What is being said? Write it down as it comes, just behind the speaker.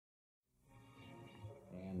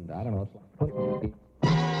I don't know.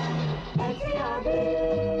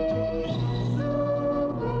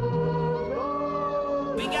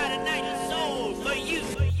 We got a night of soul for you.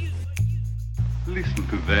 Listen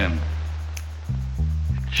to them.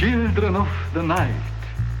 Children of the night.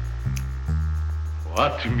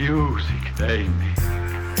 What music they make.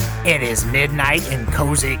 It is midnight in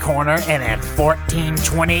Cozy Corner and at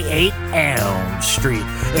 1428 Elm Street.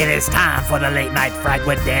 It is time for the Late Night Fright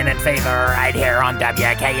with Dan and Favor right here on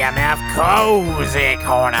WKMF Cozy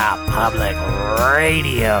Corner Public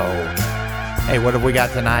Radio. Hey, what have we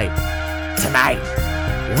got tonight? Tonight,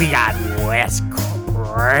 we got Wes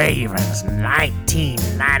Craven's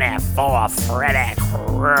 1994 Freddy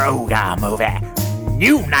Krueger movie.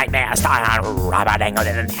 New Nightmare starring Robert Englund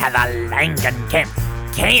and Heather Langenkamp.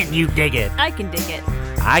 Can you dig it? I can dig it.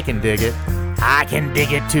 I can dig it. I can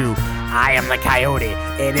dig it too. I am the Coyote.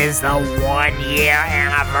 It is the 1-year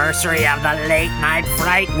anniversary of the Late Night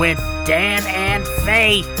Fright with Dan and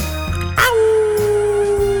Faith. Ow!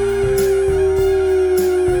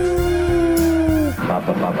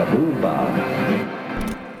 Baba baba booba.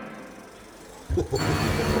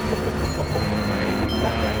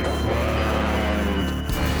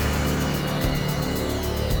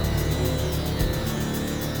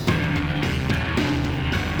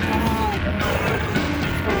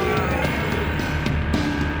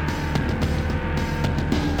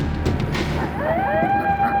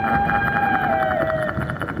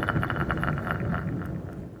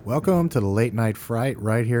 Welcome to the Late Night Fright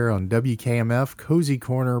right here on WKMF Cozy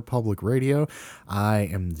Corner Public Radio. I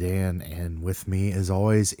am Dan, and with me, as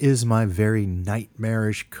always, is my very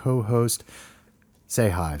nightmarish co-host. Say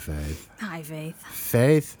hi, Faith. Hi, Faith.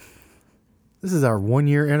 Faith, this is our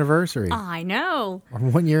 1-year anniversary. I know. Our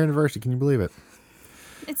 1-year anniversary. Can you believe it?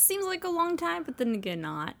 It seems like a long time, but then again,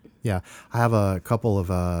 not. Yeah, I have a couple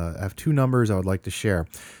of, I have 2 numbers I would like to share.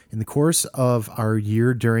 In the course of our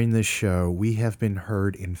year during this show, we have been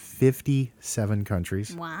heard in 57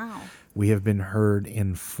 countries. Wow. We have been heard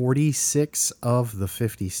in 46 of the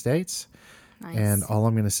 50 states. Nice. And all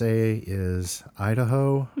I'm going to say is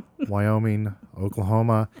Idaho, Wyoming,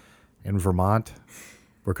 Oklahoma, and Vermont,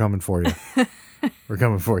 we're coming for you. We're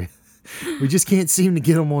coming for you. We just can't seem to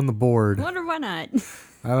get them on the board. Wonder why not.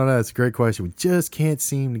 I don't know. It's a great question. We just can't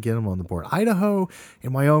seem to get them on the board. Idaho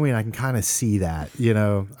and Wyoming, I can kind of see that.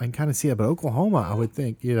 I can kind of see that. But Oklahoma, I would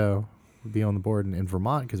think, would be on the board. And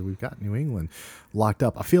Vermont, because we've got New England locked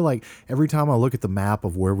up. I feel like every time I look at the map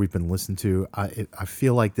of where we've been listened to, I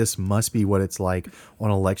feel like this must be what it's like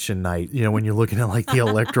on election night. When you're looking at like the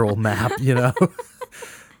electoral map, And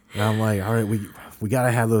I'm like, all right, we got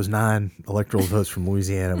to have those 9 electoral votes from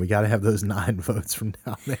Louisiana. We got to have those 9 votes from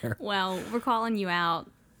down there. Well, we're calling you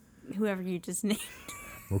out, whoever you just named.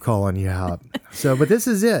 We're calling you out. But this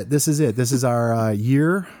is it. This is our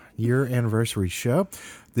year anniversary show.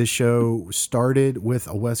 This show started with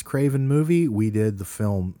a Wes Craven movie. We did the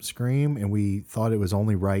film Scream, and we thought it was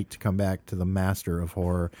only right to come back to the master of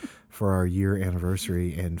horror for our year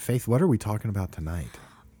anniversary. And Faith, what are we talking about tonight?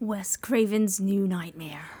 Wes Craven's New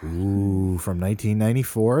Nightmare. Ooh, from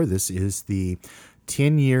 1994. This is the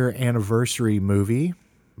 10-year anniversary movie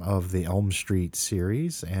of the Elm Street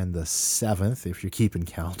series, and the 7th, if you're keeping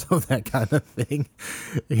count of that kind of thing,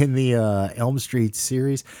 in the Elm Street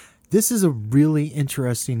series. This is a really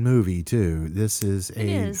interesting movie, too. This is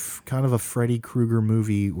kind of a Freddy Krueger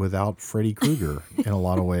movie without Freddy Krueger in a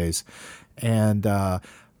lot of ways. And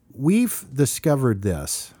we've discovered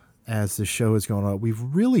this as the show is going on. We've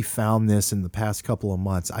really found this in the past couple of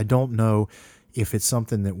months. I don't know if it's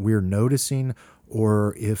something that we're noticing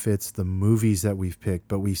or if it's the movies that we've picked,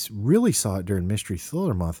 but we really saw it during Mystery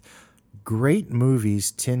Thriller Month. Great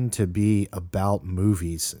movies tend to be about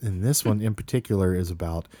movies, and this one in particular is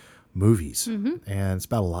about movies. Mm-hmm. And it's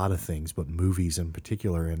about a lot of things, but movies in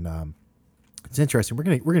particular. And it's interesting. We're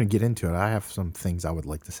gonna get into it. I have some things I would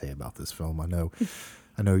like to say about this film. I know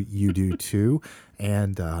you do too.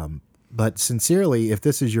 And but sincerely, if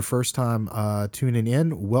this is your first time tuning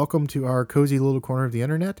in, welcome to our cozy little corner of the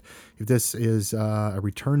internet. If this is a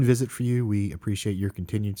return visit for you, we appreciate your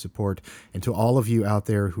continued support. And to all of you out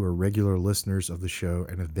there who are regular listeners of the show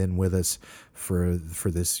and have been with us for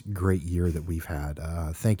this great year that we've had,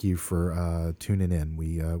 thank you for tuning in.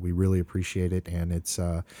 We really appreciate it, and it's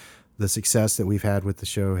the success that we've had with the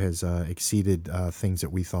show has exceeded things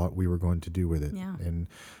that we thought we were going to do with it. Yeah. And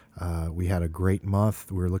we had a great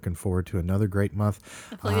month. We're looking forward to another great month.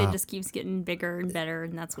 I feel like it just keeps getting bigger and better,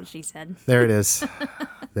 and that's what she said. There it is.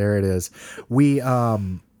 There it is. We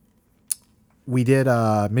did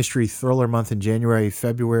Mystery Thriller Month in January.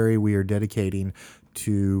 February, we are dedicating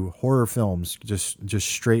to horror films, just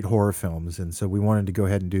straight horror films. And so we wanted to go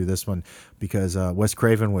ahead and do this one because Wes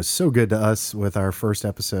Craven was so good to us with our first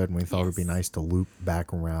episode, and we thought it would be nice to loop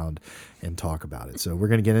back around and talk about it. So we're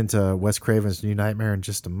going to get into Wes Craven's New Nightmare in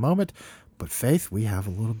just a moment. But Faith, we have a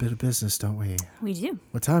little bit of business, don't we? We do.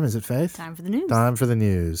 What time is it, Faith? Time for the news. Time for the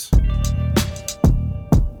news.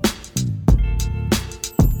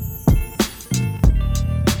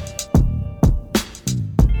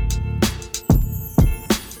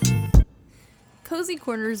 Cozy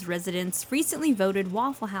Corners residents recently voted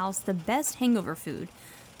Waffle House the best hangover food.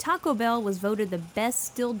 Taco Bell was voted the best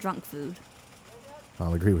still drunk food.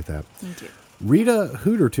 I'll agree with that. Me too. Rita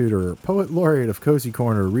Hooter, poet laureate of Cozy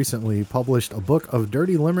Corner, recently published a book of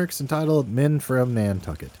dirty limericks entitled Men from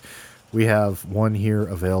Nantucket. We have one here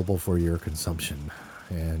available for your consumption,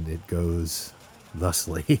 and it goes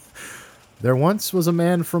thusly. There once was a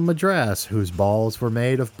man from Madras whose balls were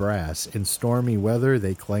made of brass. In stormy weather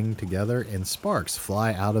they cling together and sparks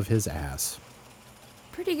fly out of his ass.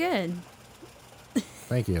 Pretty good.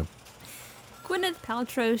 Thank you. Gwyneth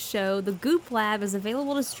Paltrow's show, The Goop Lab, is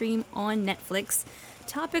available to stream on Netflix.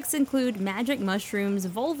 Topics include magic mushrooms,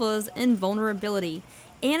 vulvas, and vulnerability,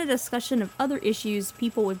 and a discussion of other issues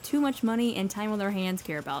people with too much money and time on their hands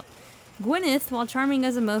care about. Gwyneth, while charming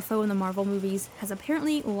as a mofo in the Marvel movies, has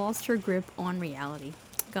apparently lost her grip on reality.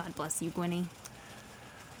 God bless you, Gwynny.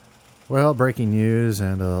 Well, breaking news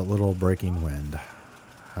and a little breaking wind.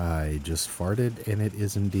 I just farted, and it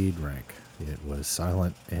is indeed rank. It was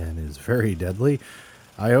silent and is very deadly.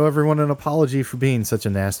 I owe everyone an apology for being such a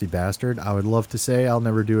nasty bastard. I would love to say I'll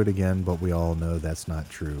never do it again, but we all know that's not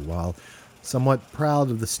true. While somewhat proud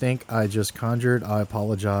of the stink I just conjured, I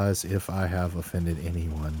apologize if I have offended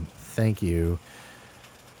anyone. Thank you.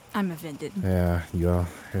 I'm offended. Yeah,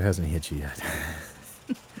 it hasn't hit you yet.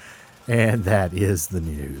 And that is the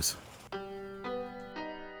news.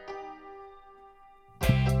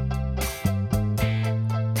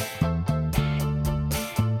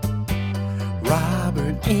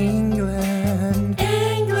 Robert Englund.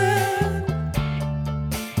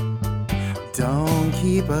 Don't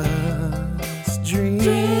keep us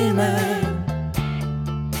dreaming.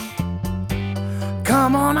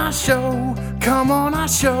 Come on our show, come on our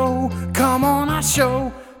show, come on our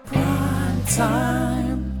show. Prime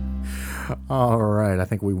time. All right, I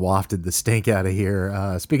think we wafted the stink out of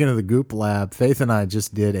here. Speaking of the Goop Lab, Faith and I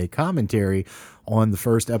just did a commentary on the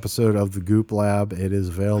first episode of the Goop Lab. It is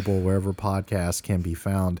available wherever podcasts can be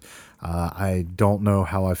found. I don't know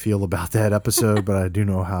how I feel about that episode, but I do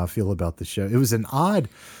know how I feel about the show. It was an odd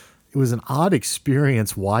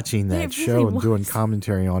experience watching that show and doing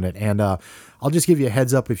commentary on it. And I'll just give you a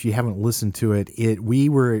heads up if you haven't listened to it. We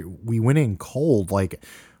went in cold. Like,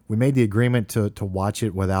 we made the agreement to watch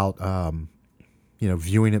it without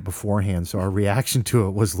viewing it beforehand. So our reaction to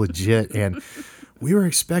it was legit, and we were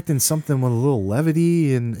expecting something with a little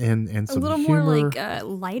levity and some a little humor. more like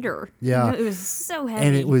lighter. Yeah, it was so heavy.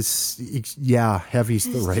 And it was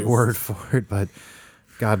heavy's the right word for it. But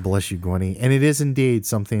God bless you, Gwenny. And it is indeed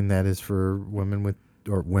something that is for women,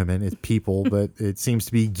 it's people, but it seems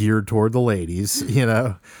to be geared toward the ladies.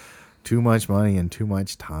 Too much money and too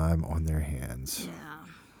much time on their hands. Yeah.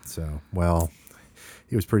 So, well,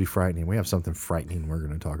 it was pretty frightening. We have something frightening we're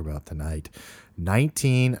going to talk about tonight.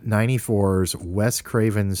 1994's Wes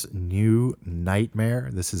Craven's New Nightmare.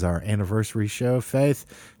 This is our anniversary show, Faith.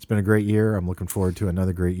 It's been a great year. I'm looking forward to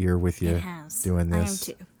another great year with you doing this.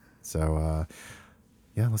 I am too. So,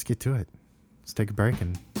 let's get to it. Let's take a break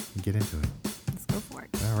and get into it. Let's go for it.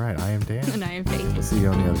 All right, I am Dan. And I am Faith. We'll see you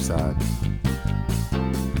on the other side.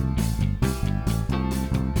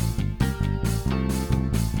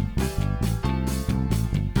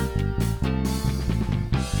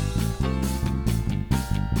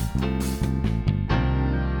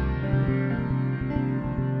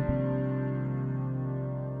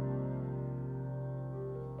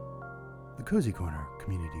 The Cozy Corner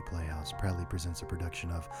Community Playhouse proudly presents a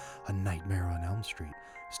production of A Nightmare on Elm Street,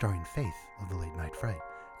 starring Faith of the Late Night Fright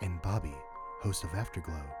and Bobby, host of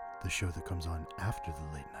Afterglow, the show that comes on after the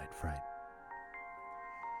Late Night Fright.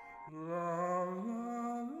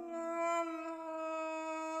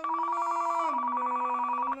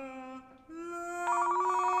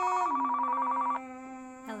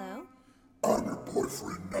 Hello? I'm your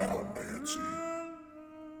boyfriend now, Nancy.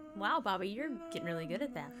 Wow, Bobby, you're getting really good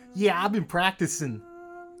at that. Yeah, I've been practicing.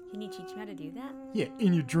 Can you teach me how to do that? Yeah,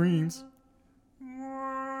 in your dreams.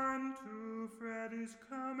 1, 2, Freddy's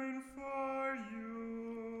coming for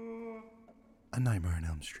you. A Nightmare on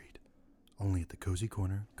Elm Street, only at the Cozy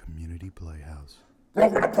Corner Community Playhouse.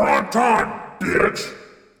 Welcome to prime time, bitch.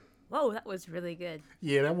 Whoa, that was really good.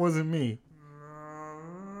 Yeah, that wasn't me.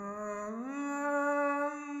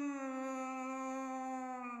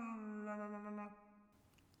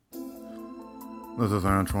 This is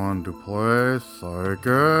Antoine Duplass,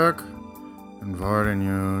 psychic, inviting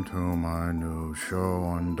you to my new show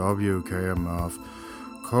on WKMF,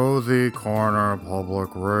 Cozy Corner Public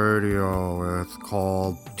Radio. It's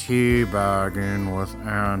called Teabagging with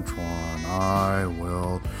Antoine. I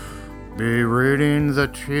will be reading the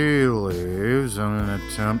tea leaves in an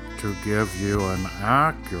attempt to give you an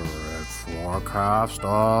accurate forecast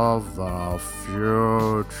of the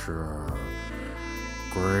future.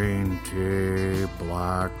 Green tea,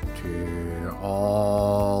 black tea,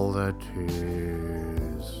 all the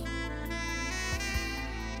teas.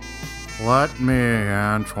 Let me,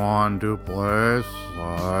 Antoine Duplass,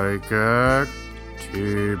 psychic,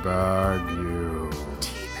 teabag you.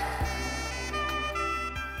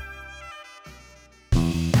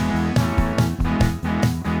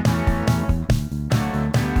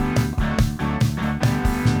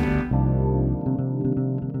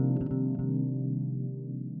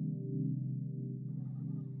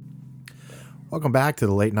 Welcome back to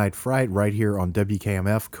the Late Night Fright right here on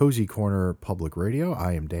WKMF Cozy Corner Public Radio.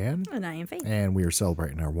 I am Dan. And I am Faith. And we are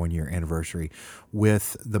celebrating our 1 year anniversary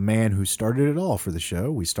with the man who started it all for the show.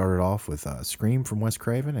 We started off with Scream from Wes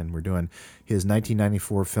Craven, and we're doing his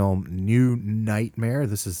 1994 film New Nightmare.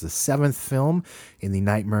 This is the 7th film in the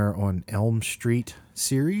Nightmare on Elm Street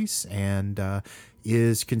series, and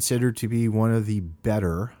is considered to be one of the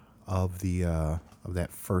better of the of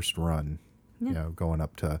that first run. Yeah. You know, going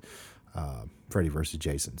up to Freddy versus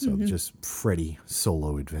Jason. So just Freddy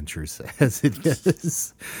solo adventures as it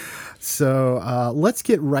is. So let's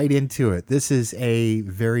get right into it. This is a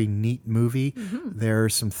very neat movie. There are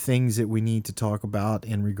some things that we need to talk about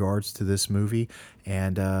in regards to this movie,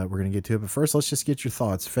 and we're going to get to it. But first, let's just get your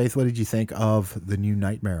thoughts. Faith, what did you think of The New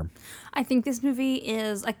Nightmare? I think this movie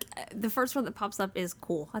is, like, the first one that pops up is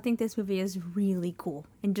cool. I think this movie is really cool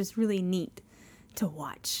and just really neat to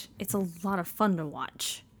watch. It's a lot of fun to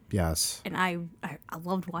watch. Yes. And I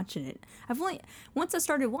loved watching it. Once I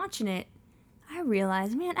started watching it, I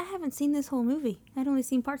realized, man, I haven't seen this whole movie. I'd only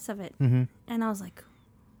seen parts of it. And I was like,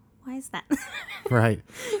 why is that? Right.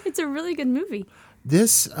 It's a really good movie.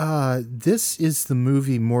 This is the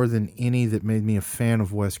movie more than any that made me a fan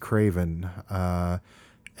of Wes Craven.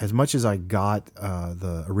 As much as I got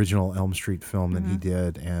the original Elm Street film that he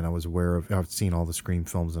did, and I was aware of, I've seen all the Scream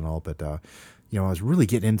films and all, but you know, I was really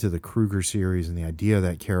getting into the Krueger series and the idea of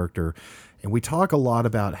that character. And we talk a lot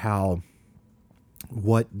about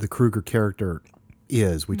what the Krueger character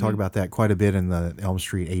is. We talk about that quite a bit in the Elm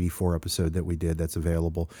Street 84 episode that we did that's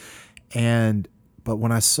available. But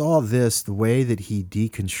when I saw this, the way that he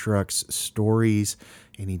deconstructs stories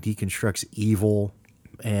and he deconstructs evil,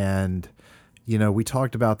 and, you know, we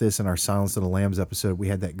talked about this in our Silence of the Lambs episode. We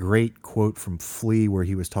had that great quote from Flea where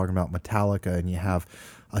he was talking about Metallica, and you have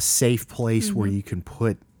a safe place where you can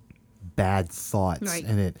put bad thoughts, right.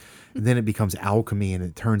 and then it becomes alchemy, and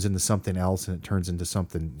it turns into something else, and it turns into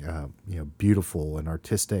something beautiful and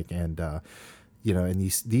artistic, and and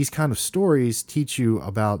these kind of stories teach you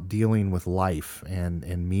about dealing with life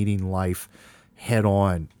and meeting life head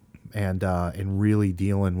on, and really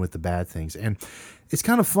dealing with the bad things. And it's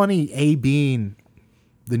kind of funny, being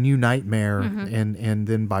the New Nightmare, and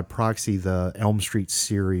then by proxy the Elm Street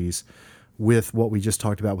series, with what we just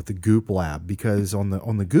talked about with the Goop Lab, because on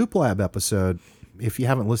the Goop Lab episode, if you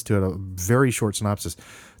haven't listened to it, a very short synopsis,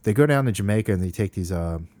 they go down to Jamaica and they take these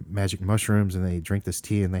magic mushrooms and they drink this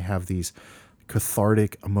tea and they have these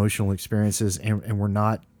cathartic emotional experiences, and we're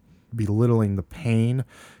not belittling the pain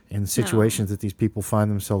and situations that these people find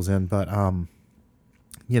themselves in, but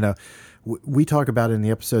we talk about in the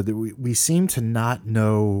episode that we seem to not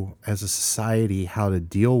know as a society how to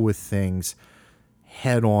deal with things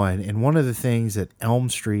head on. And one of the things that Elm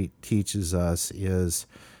Street teaches us is,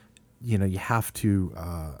 you have to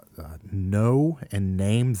know and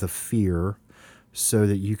name the fear so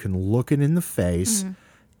that you can look it in the face,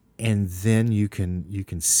 and then you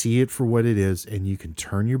can see it for what it is, and you can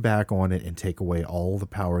turn your back on it and take away all the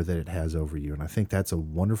power that it has over you. And I think that's a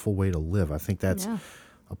wonderful way to live. I think that's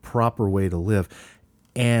a proper way to live.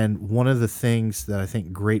 And one of the things that I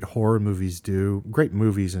think great horror movies do, great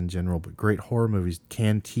movies in general, but great horror movies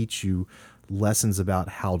can teach you lessons about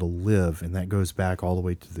how to live. And that goes back all the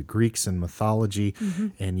way to the Greeks and mythology.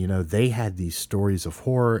 And, they had these stories of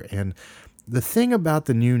horror. And the thing about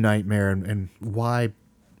The New Nightmare, and why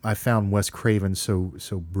I found Wes Craven so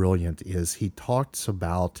brilliant, is he talks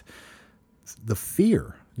about the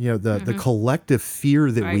fear, the collective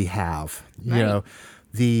fear that we have,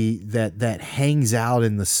 that hangs out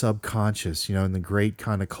in the subconscious, in the great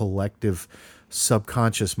kind of collective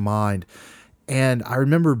subconscious mind. And I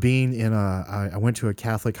remember being I went to a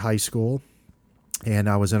Catholic high school, and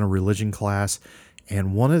I was in a religion class.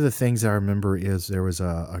 And one of the things I remember is there was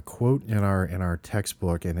a quote in our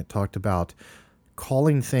textbook, and it talked about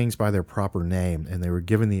calling things by their proper name. And they were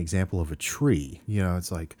given the example of a tree.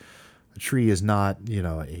 It's like a tree is not,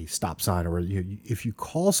 a stop sign, or if you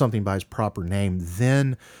call something by its proper name,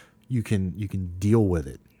 then you can deal with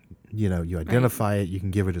it. You identify it, you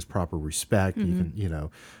can give it its proper respect. You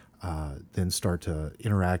can, then start to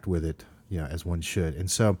interact with it, as one should. And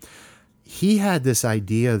so he had this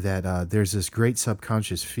idea that there's this great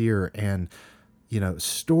subconscious fear, and,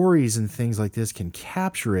 stories and things like this can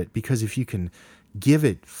capture it, because if you can give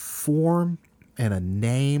it form and a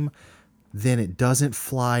name, then it doesn't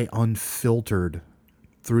fly unfiltered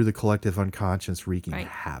through the collective unconscious, wreaking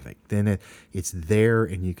havoc. Then it's there,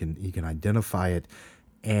 and you can identify it.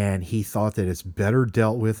 And he thought that it's better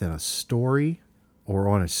dealt with in a story or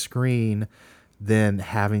on a screen than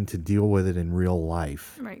having to deal with it in real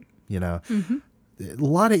life. Right. A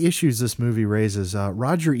lot of issues this movie raises.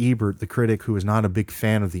 Roger Ebert, the critic, who is not a big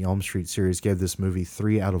fan of the Elm Street series, gave this movie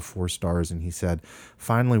 3 out of 4 stars, and he said,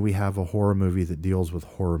 "Finally, we have a horror movie that deals with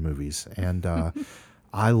horror movies." And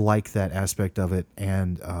I like that aspect of it,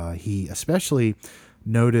 and he especially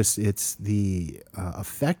noticed it's the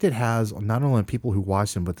effect it has not only on people who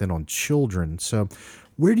watch them, but then on children. So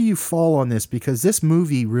where do you fall on this? Because this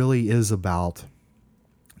movie really is about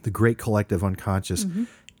the great collective unconscious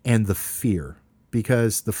and the fear.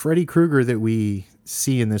 Because the Freddy Krueger that we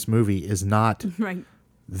see in this movie is not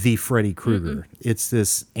the Freddy Krueger. It's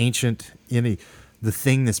this ancient, the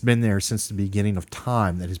thing that's been there since the beginning of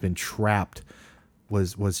time, that has been trapped,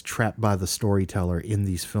 was trapped by the storyteller in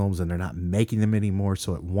these films, and they're not making them anymore,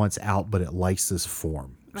 so it wants out, but it likes this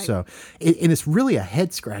form. Right. So, and it's really a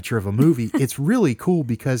head scratcher of a movie. It's really cool,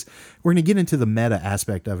 because we're going to get into the meta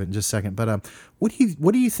aspect of it in just a second. But what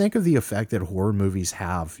do you think of the effect that horror movies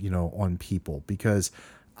have, on people? Because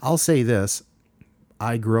I'll say this,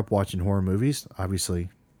 I grew up watching horror movies. Obviously,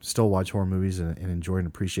 still watch horror movies and enjoy and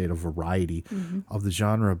appreciate a variety of the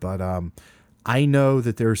genre. But I know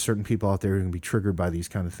that there are certain people out there who can be triggered by these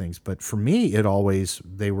kind of things. But for me,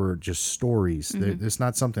 they were just stories. It's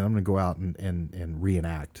not something I'm going to go out and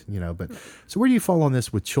reenact, But so where do you fall on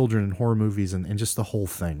this with children and horror movies and just the whole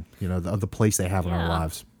thing, the place they have in our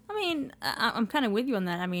lives? I mean, I'm kind of with you on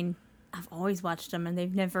that. I mean, I've always watched them, and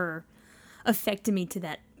they've never affected me to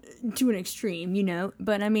an extreme,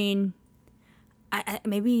 But I mean,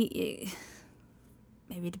 maybe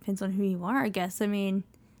it depends on who you are, I guess. I mean,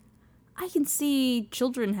 I can see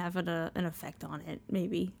children having an effect on it,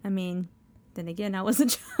 maybe. I mean, then again, I was a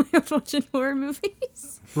child watching horror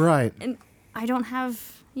movies. Right. And I don't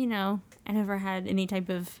have, I never had any type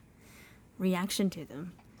of reaction to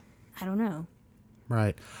them. I don't know.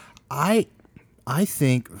 Right. I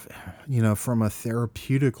think, from a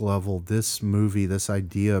therapeutic level, this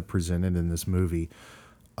idea presented in this movie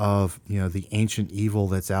of, the ancient evil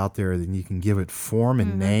that's out there, then you can give it form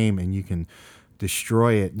and name, and you can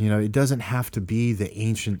destroy it. It doesn't have to be the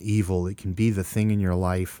ancient evil. It can be the thing in your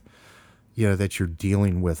life, that you're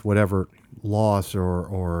dealing with, whatever loss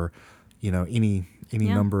or any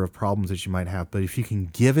number of problems that you might have. But if you can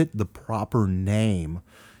give it the proper name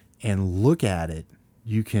and look at it,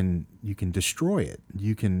 you can destroy it.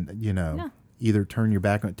 You can, either turn your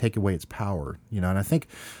back on it, take away its power, and I think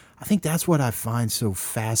that's what I find so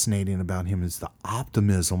fascinating about him, is the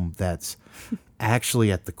optimism that's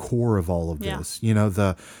actually at the core of all of this.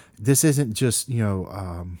 This isn't just,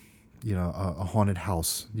 a haunted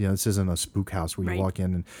house. This isn't a spook house where you walk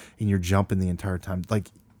in and you're jumping the entire time. Like,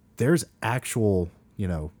 there's actual,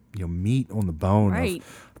 meat on the bone of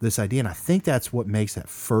this idea. And I think that's what makes that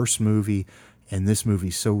first movie and this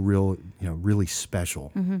movie so really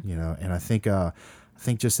special, and I think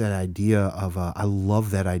just that idea of, I love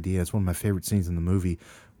that idea. It's one of my favorite scenes in the movie,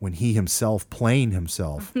 when he himself, playing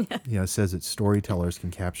himself, says that storytellers can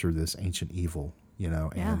capture this ancient evil,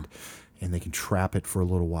 and they can trap it for a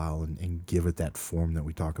little while and give it that form that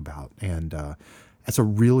we talk about. And that's a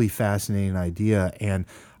really fascinating idea. And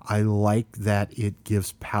I like that it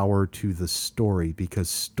gives power to the story, because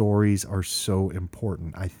stories are so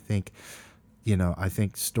important. I think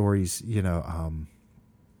stories,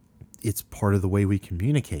 it's part of the way we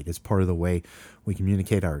communicate. It's part of the way we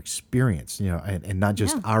communicate our experience, and not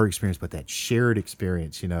just our experience, but that shared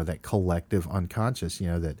experience, that collective unconscious,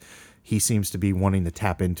 that he seems to be wanting to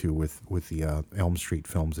tap into with the Elm Street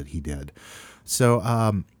films that he did. So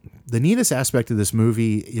the neatest aspect of this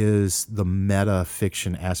movie is the meta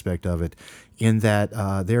fiction aspect of it, in that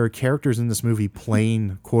there are characters in this movie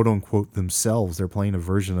playing quote unquote themselves. They're playing a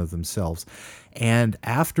version of themselves. And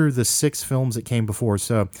after the 6 films that came before,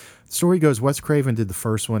 so the story goes, Wes Craven did the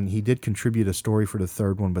first one. He did contribute a story for the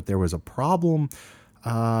third one, but there was a problem,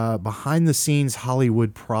 behind the scenes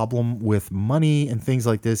Hollywood problem with money and things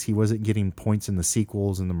like this. He wasn't getting points in the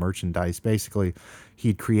sequels and the merchandise. Basically,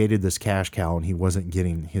 he'd created this cash cow and he wasn't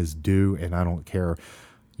getting his due. And I don't care,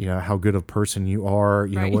 how good a person you are,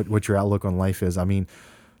 know, what your outlook on life is. I mean,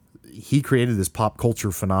 he created this pop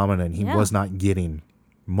culture phenomenon and he was not getting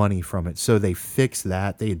money from it. So they fixed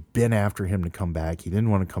that. They had been after him to come back. He didn't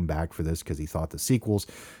want to come back for this because he thought the sequels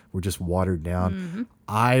were just watered down. Mm-hmm.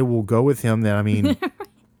 I will go with him that, I mean,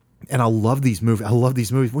 and I love these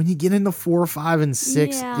movies. When you get into 4, 5, and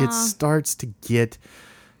 6, it starts to get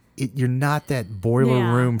it. You're not that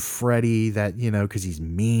boiler room Freddy that, because he's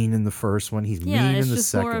mean in the first one. He's mean in the second one.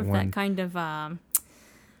 It's just more of that kind of,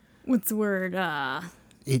 what's the word?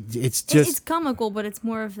 It's just... It's comical, but it's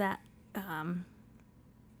more of that,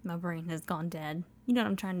 my brain has gone dead. You know what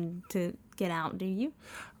I'm trying to get out, do you?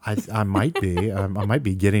 I might be. I might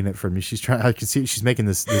be getting it from you. She's trying. I can see she's making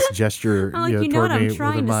this gesture. I'm like, toward what me I'm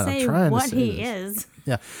trying with to say. What he is.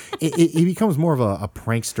 Yeah, he becomes more of a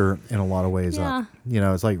prankster in a lot of ways. Yeah.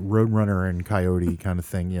 It's like Roadrunner and Coyote kind of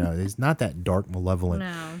thing. He's not that dark, malevolent,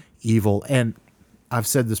 evil. And I've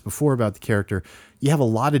said this before about the character. You have a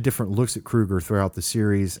lot of different looks at Krueger throughout the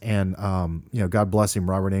series, and God bless him,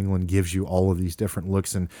 Robert Englund gives you all of these different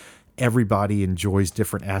looks, and everybody enjoys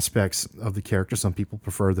different aspects of the character. Some people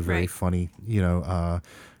prefer the very funny,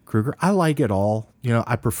 Krueger. I like it all.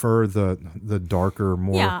 I prefer the darker,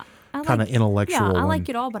 more kind of intellectual. Yeah, I like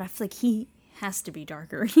it all, but I feel like he has to be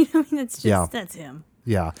darker. That's just that's him.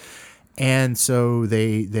 Yeah. And so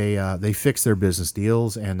they fixed their business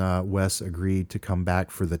deals, and Wes agreed to come back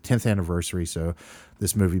for the 10th anniversary. So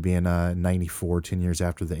this movie being 94, 10 years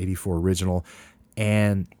after the 84 original.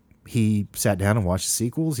 And he sat down and watched the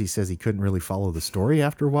sequels. He says he couldn't really follow the story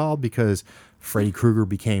after a while because Freddy Krueger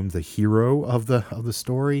became the hero of the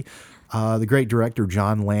story. The great director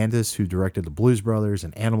John Landis, who directed The Blues Brothers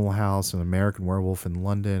and Animal House and American Werewolf in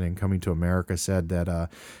London and Coming to America, said that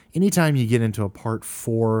anytime you get into a part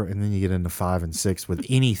 4 and then you get into 5 and 6 with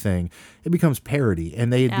anything, it becomes parody.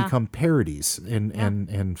 And they had become parodies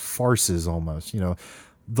and farces almost,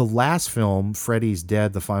 The last film, Freddy's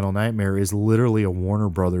Dead, The Final Nightmare, is literally a Warner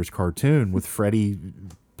Brothers cartoon with Freddy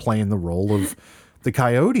playing the role of the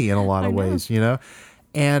coyote in a lot of ways,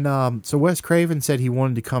 And so Wes Craven said he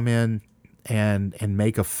wanted to come in and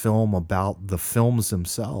make a film about the films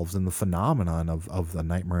themselves and the phenomenon of the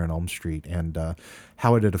Nightmare on Elm Street and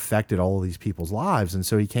how it had affected all of these people's lives. And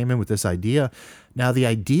so he came in with this idea. Now, the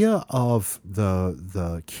idea of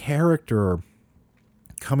the character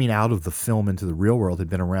coming out of the film into the real world had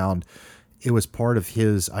been around. It was part of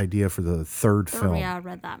his idea for the third film. Yeah, I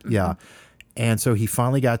read that. Mm-hmm. Yeah. And so he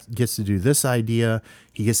finally gets to do this idea.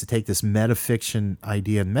 He gets to take this metafiction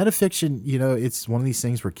idea. And metafiction, it's one of these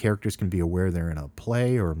things where characters can be aware they're in a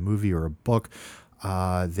play or a movie or a book.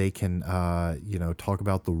 They can, talk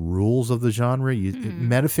about the rules of the genre.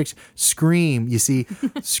 Metafiction, Scream, you see,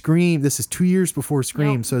 Scream, this is 2 years before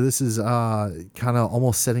Scream. Yep. So this is kind of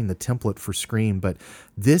almost setting the template for Scream. But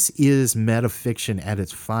this is metafiction at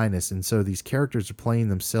its finest. And so these characters are playing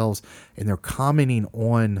themselves and they're commenting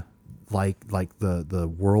on like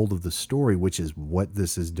the world of the story, which is what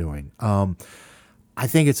this is doing. I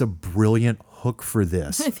think it's a brilliant hook for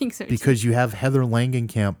this. I think so, because you have Heather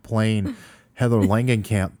Langenkamp playing Heather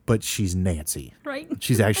Langenkamp, but she's Nancy. Right.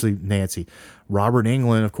 She's actually Nancy. Robert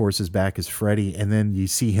Englund, of course, is back as Freddy, and then you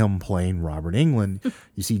see him playing Robert Englund.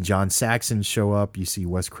 You see John Saxon show up. You see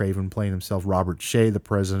Wes Craven playing himself. Robert Shea, the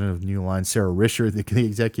president of New Line. Sarah Risher, the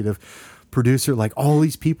executive producer. Like, all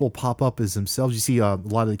these people pop up as themselves. You see a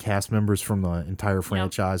lot of the cast members from the entire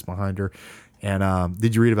franchise behind her. And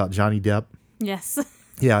did you read about Johnny Depp? Yes.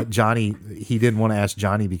 Yeah, Johnny, he didn't want to ask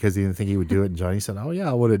Johnny because he didn't think he would do it. And Johnny said, oh, yeah,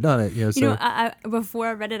 I would have done it. I before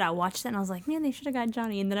I read it, I watched it and I was like, man, they should have got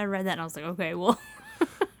Johnny. And then I read that and I was like, okay, well.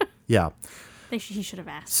 Yeah. He should have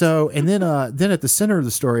asked. So, and then at the center of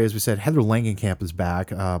the story, as we said, Heather Langenkamp is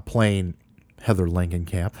back playing Heather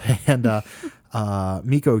Langenkamp. And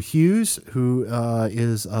Miko Hughes, who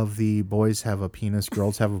is of the Boys Have a Penis,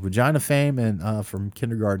 Girls Have a Vagina fame, and from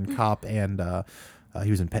Kindergarten Cop, and he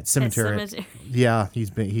was in Pet Sematary. Yeah,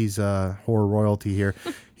 he's horror royalty here.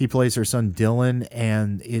 He plays her son Dylan,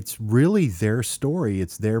 and it's really their story.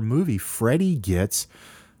 It's their movie. Freddy gets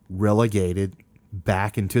relegated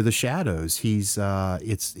back into the shadows. He's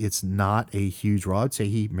it's not a huge role. I'd say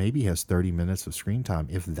he maybe has 30 minutes of screen time,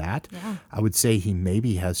 if that. Yeah. I would say he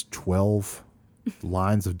maybe has 12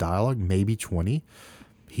 lines of dialogue, maybe 20.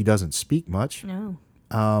 He doesn't speak much. No.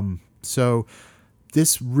 So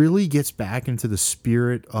this really gets back into the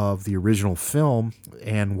spirit of the original film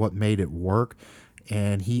and what made it work.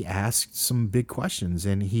 And he asked some big questions,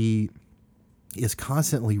 and he is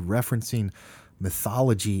constantly referencing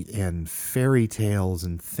mythology and fairy tales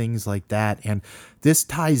and things like that. And this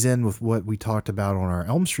ties in with what we talked about on our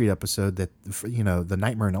Elm Street episode, that, you know, the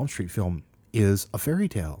Nightmare on Elm Street film is a fairy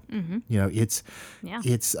tale. You know, it's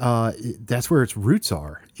that's where its roots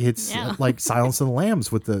are. It's like Silence of the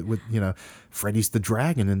Lambs with you know, Freddy's the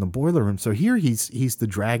dragon in the boiler room. So here he's the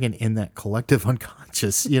dragon in that collective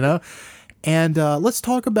unconscious, you know. And let's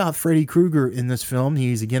talk about Freddy Krueger in this film.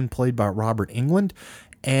 He's again played by Robert Englund.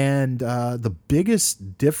 And the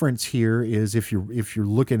biggest difference here is if you're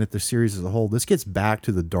looking at the series as a whole, this gets back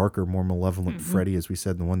to the darker, more malevolent Freddy, as we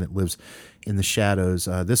said, the one that lives in the shadows.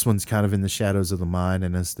 This one's kind of in the shadows of the mind,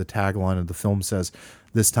 and as the tagline of the film says,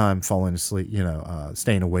 this time falling asleep, you know,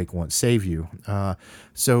 staying awake won't save you.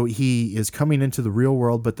 So he is coming into the real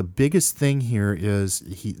world, but the biggest thing here is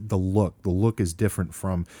the look. The look is different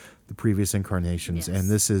from the previous incarnations,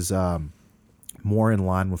 and this is more in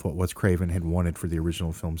line with what Wes Craven had wanted for the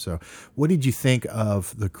original film. So what did you think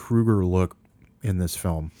of the Krueger look in this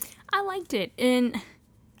film? I liked it. And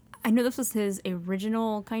I know this was his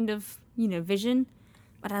original kind of, you know, vision,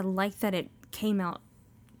 but I like that it came out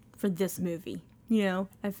for this movie. You know,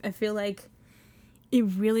 I feel like it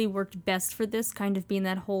really worked best for this, kind of being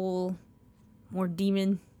that whole more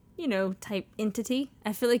demon, you know, type entity.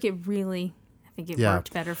 I feel like it really... I think it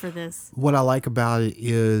worked better for this. What I like about it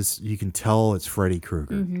is you can tell it's Freddy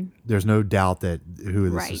Krueger. There's no doubt that who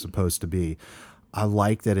this is supposed to be. I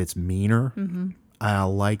like that it's meaner. I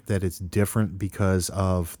like that it's different because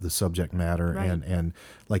of the subject matter. And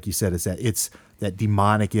like you said, it's that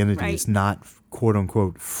demonic entity. It's not quote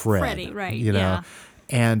unquote Freddy, you know?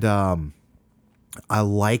 And I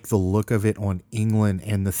like the look of it on Englund.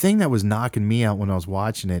 And the thing that was knocking me out when I was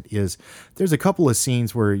watching it is there's a couple of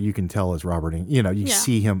scenes where you can tell it's Robert Englund. You know, you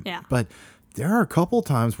see him. But there are a couple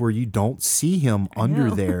times where you don't see him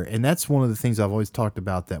under there. And that's one of the things I've always talked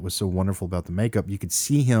about that was so wonderful about the makeup. You could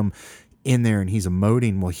see him in there and he's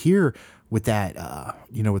emoting. Well, here with that,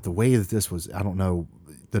 you know, with the way that this was, I don't know,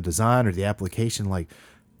 the design or the application, like,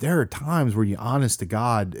 there are times where you, honest to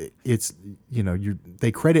God, it's, you know,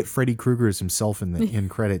 they credit Freddy Krueger as himself in the end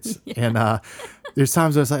credits. And there's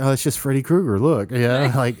times I was like, oh, it's just Freddy Krueger. Look,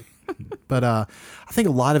 like, but I think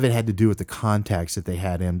a lot of it had to do with the contacts that they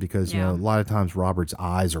had in because, you know, a lot of times Robert's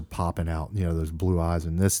eyes are popping out, you know, those blue eyes,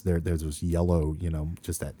 and there's those yellow, you know,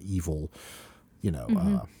 just that evil, you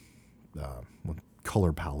know,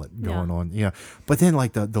 color palette going on, you know. But then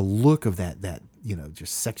like the look of that, you know,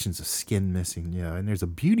 just sections of skin missing, you know, and there's a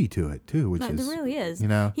beauty to it too, which is, there really is. You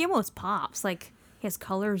know, he almost pops. Like his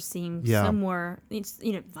colors seem somewhere, it's,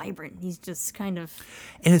 you know, vibrant. He's just kind of,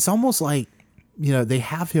 and it's almost like, you know, they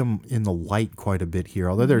have him in the light quite a bit here.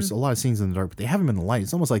 Although there's a lot of scenes in the dark, but they have him in the light.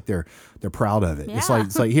 It's almost like they're proud of it. It's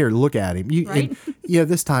like here, look at him. And,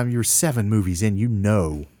 this time you're 7 movies in, you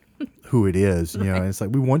know who it is, you know, and it's like,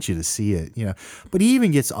 we want you to see it, you know. But he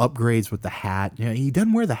even gets upgrades with the hat. You know, he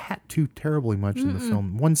doesn't wear the hat too terribly much in the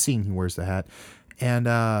film. One scene he wears the hat, and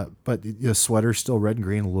but the sweater's still red and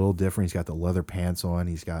green, a little different. He's got the leather pants on.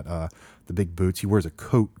 He's got the big boots. He wears a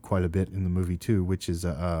coat quite a bit in the movie too, which is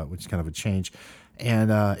kind of a change.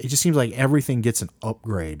 And it just seems like everything gets an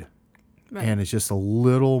upgrade, and it's just a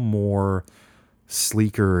little more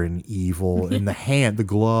sleeker and evil. And the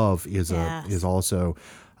glove is also.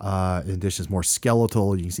 In addition, it's more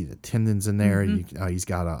skeletal. You can see the tendons in there. He's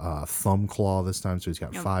got a thumb claw this time, so he's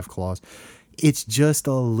got 5 claws. It's just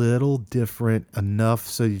a little different enough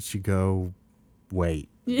so that you go, wait,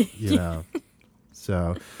 you know.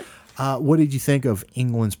 So, what did you think of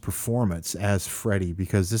Englund's performance as Freddy?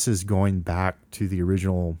 Because this is going back to the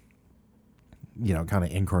original, you know, kind of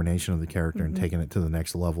incarnation of the character and taking it to the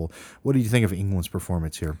next level. What did you think of Englund's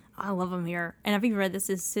performance here? I love him here. And I've even read this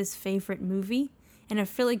is his favorite movie. And I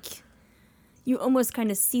feel like you almost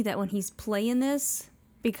kind of see that when he's playing this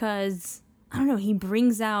because, I don't know, he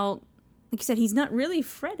brings out, like you said, he's not really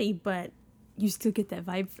Freddy, but you still get that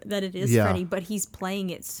vibe that it is Freddy, but he's playing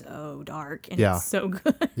it so dark and it's so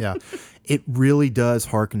good. It really does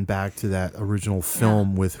harken back to that original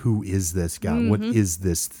film with who is this guy? What is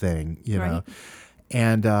this thing? You know?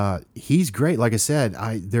 And he's great. Like I said,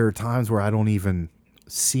 there are times where I don't even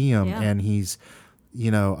see him and he's, you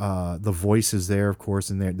know, the voice is there, of course,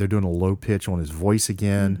 and they're doing a low pitch on his voice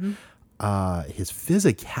again. his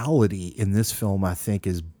physicality in this film, I think,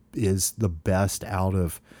 is the best out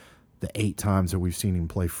of the 8 times that we've seen him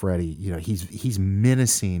play Freddy. You know, he's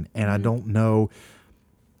menacing, and I don't know,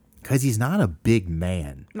 because he's not a big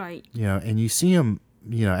man, Right. you know, and you see him,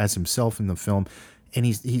 you know, as himself in the film, and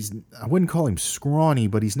he's I wouldn't call him scrawny,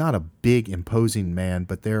 but he's not a big imposing man.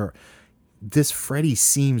 But this Freddy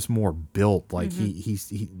seems more built, like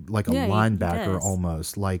he's like a linebacker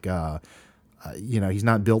almost, like you know, he's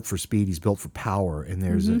not built for speed, he's built for power, and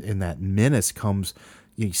there's and that menace comes.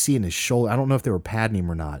 You see in his shoulder. I don't know if they were padding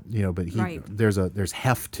him or not, you know, but there's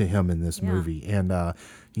heft to him in this movie, and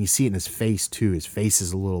you see it in his face too. His face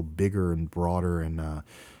is a little bigger and broader, and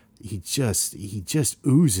he just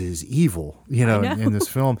oozes evil, you know, in this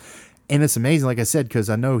film. And it's amazing, like I said, because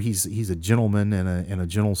I know he's a gentleman and a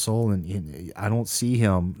gentle soul, and I don't see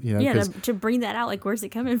him, you know. Yeah, to bring that out, like, where's it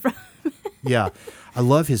coming from? Yeah, I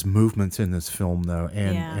love his movements in this film, though.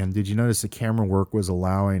 And did you notice the camera work was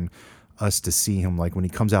allowing us to see him, like when he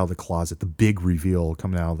comes out of the closet, the big reveal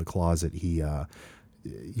coming out of the closet, he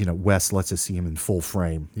you know, Wes lets us see him in full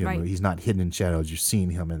frame. You know, he's not hidden in shadows. You're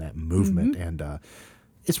seeing him in that movement, and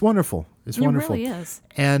it's wonderful. It's wonderful. It really is.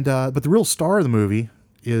 And but the real star of the movie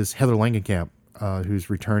is Heather Langenkamp,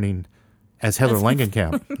 who's returning as Heather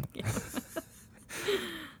Langenkamp.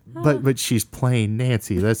 But she's playing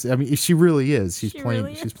Nancy. I mean, she really is. She's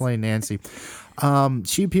playing Nancy.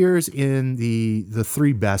 She appears in the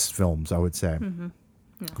 3 best films, I would say.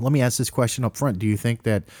 Yeah. Let me ask this question up front. Do you think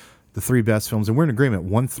that the 3 best films, and we're in agreement,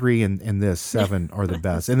 1, 3, and this 7 are the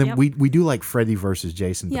best? And then we do like Freddy versus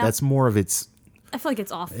Jason, but that's more of its... I feel like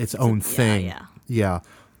it's off. Its own thing. Yeah.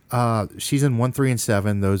 She's in 1, 3, and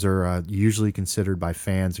 7. Those are usually considered by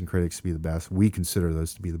fans and critics to be the best. We consider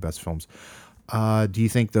those to be the best films. Do you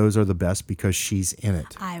think those are the best because she's in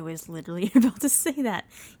it? I was literally about to say that.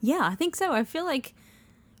 Yeah, I think so. I feel like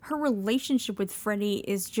her relationship with Freddy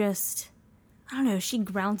is just, I don't know, she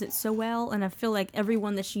grounds it so well, and I feel like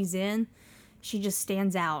everyone that she's in, she just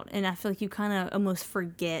stands out, and I feel like you kind of almost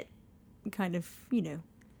forget kind of, you know,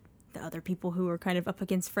 the other people who are kind of up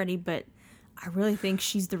against Freddy, but I really think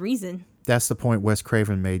she's the reason. That's the point Wes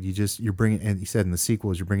Craven made. You're bringing, and he said in the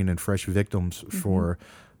sequels, you're bringing in fresh victims for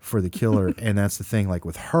the killer, and that's the thing. Like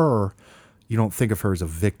with her, you don't think of her as a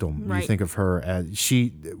victim. Right. You think of her as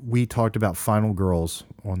we talked about Final Girls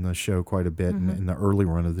on the show quite a bit in the early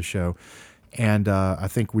run of the show, and I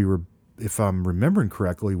think we were, if I'm remembering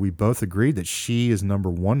correctly, we both agreed that she is number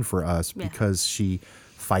 1 for us because she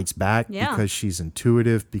fights back, because she's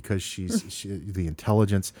intuitive, because she's the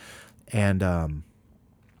intelligence, and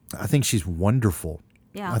I think she's wonderful.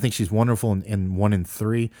 Yeah, I think she's wonderful in 1 and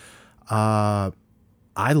 3.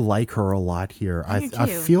 I like her a lot here. I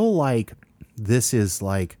feel like this is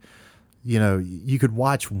like, you know, you could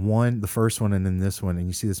watch the first one, and then this one, and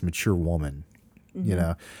you see this mature woman, you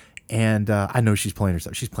know, and I know she's playing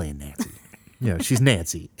herself. She's playing Nancy, you know, she's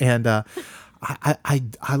Nancy, and I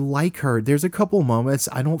like her. There's a couple moments.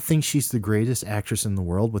 I don't think she's the greatest actress in the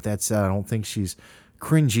world. With that said, I don't think she's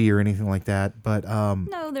cringy or anything like that. But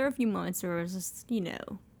no, there are a few moments where it was just, you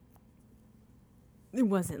know, it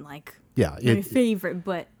wasn't like my favorite,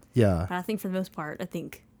 but I think for the most part, I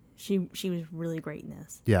think she was really great in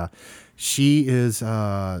this. Yeah, she is.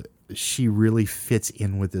 She really fits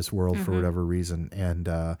in with this world for whatever reason, and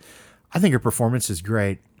I think her performance is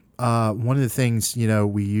great. One of the things, you know,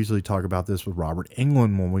 we usually talk about this with Robert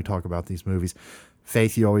Englund when we talk about these movies.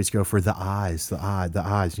 Faith, you always go for the eyes, the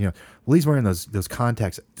eyes. You know, well, he's wearing those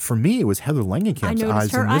contacts. For me, it was Heather Langenkamp's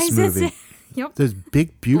eyes in this movie. Yep. Those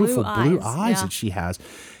big, beautiful blue eyes that she has.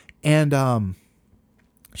 And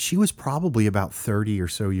she was probably about 30 or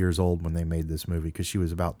so years old when they made this movie, because she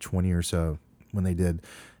was about 20 or so when they did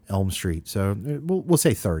Elm Street. So we'll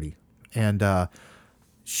say 30. And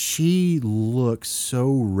she looks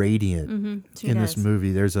so radiant in this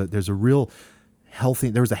movie. There's a real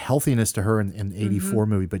there was a healthiness to her in 84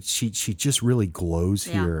 movie, but she just really glows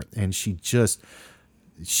here, and she just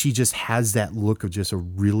has that look of just a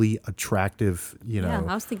really attractive, you know. Yeah,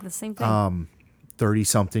 I was thinking the same thing.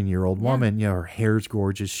 30-something-year-old woman. You know, her hair's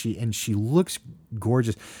gorgeous. She looks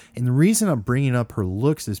gorgeous. And the reason I'm bringing up her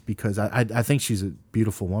looks is because I think she's a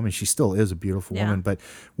beautiful woman. She still is a beautiful woman. But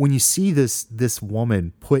when you see this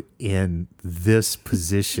woman put in this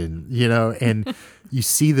position, you know, and you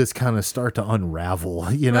see this kind of start to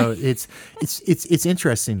unravel, you know, it's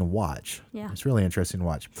interesting to watch. Yeah, it's really interesting to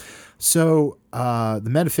watch. So the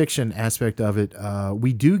metafiction aspect of it,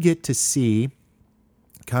 we do get to see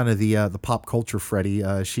kind of the pop culture Freddy.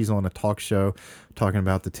 She's on a talk show talking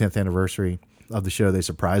about the 10th anniversary of the show. They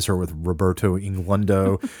surprise her with Roberto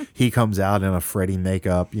Englundo. He comes out in a Freddy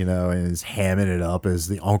makeup, and is hamming it up as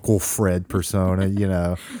the Uncle Fred persona,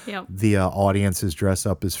 Yep. The audience is dressed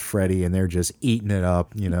up as Freddy, and they're just eating it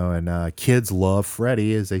up, and kids love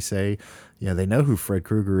Freddy, as they say. They know who Fred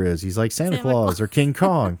Krueger is. He's like Santa Claus or King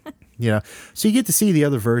Kong. So you get to see the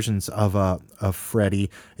other versions of Freddy,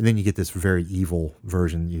 and then you get this very evil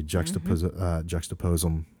version. You juxtapose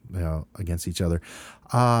them against each other.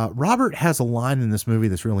 Robert has a line in this movie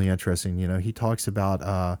that's really interesting. He talks about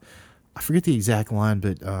I forget the exact line,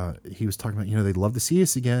 but he was talking about they'd love to see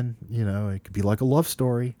us again. It could be like a love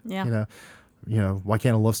story. Yeah. Why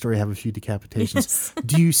can't a love story have a few decapitations? Yes.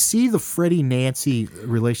 Do you see the Freddie Nancy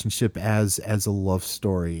relationship as a love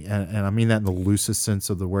story? And I mean that in the loosest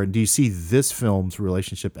sense of the word. Do you see this film's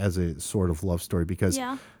relationship as a sort of love story? Because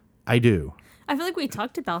I do. I feel like we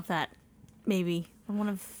talked about that maybe on one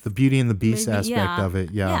of the Beauty and the Beast aspect of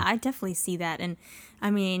it. Yeah. Yeah, I definitely see that. And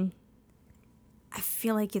I mean, I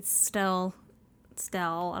feel like it's still,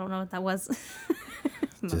 I don't know what that was.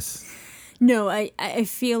 No, I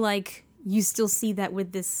feel like you still see that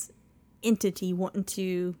with this entity wanting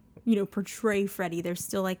to, portray Freddy. There's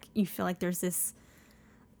still you feel like there's this,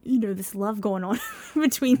 this love going on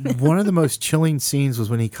between them. One of the most chilling scenes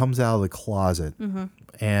was when he comes out of the closet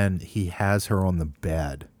and he has her on the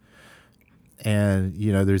bed. And,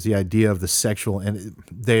 there's the idea of the sexual, and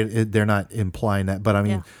they're not implying that, but I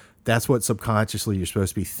mean, that's what subconsciously you're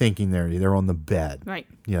supposed to be thinking there. They're on the bed. Right.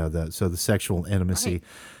 So the sexual intimacy. Right.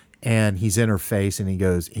 And he's in her face, and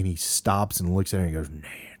he stops and looks at her and he goes,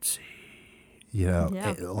 Nancy,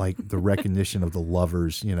 like the recognition of the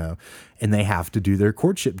lovers, and they have to do their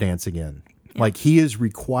courtship dance again. Yeah. Like he is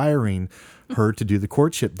requiring her to do the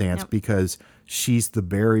courtship dance because she's the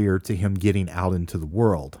barrier to him getting out into the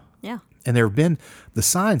world. Yeah. And there have been the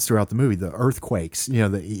signs throughout the movie, the earthquakes,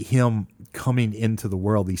 him coming into the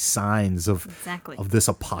world, these signs of this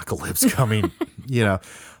apocalypse coming,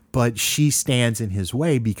 But she stands in his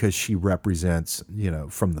way because she represents,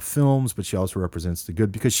 from the films, but she also represents the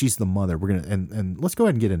good because she's the mother. We're gonna and let's go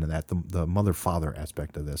ahead and get into that, the mother-father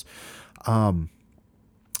aspect of this.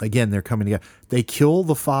 Again, they're coming together. They kill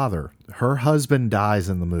the father. Her husband dies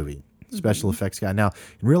in the movie. Special effects guy. Now,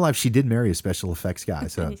 in real life, she did marry a special effects guy,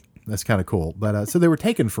 so that's kind of cool. But so they were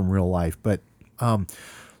taken from real life, but.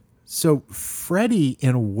 So Freddy,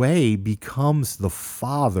 in a way, becomes the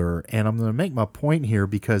father, and I'm going to make my point here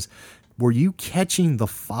because were you catching the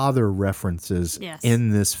father references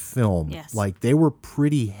in this film? Yes. Like they were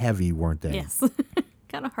pretty heavy, weren't they? Yes.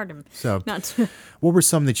 Kind of hard to not to. What were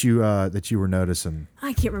some that you were noticing?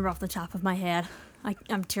 I can't remember off the top of my head.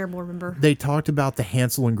 I'm terrible to remember. They talked about the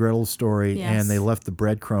Hansel and Gretel story, and they left the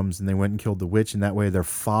breadcrumbs, and they went and killed the witch, and that way their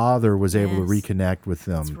father was able to reconnect with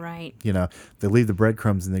them. That's right. They leave the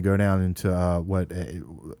breadcrumbs, and they go down into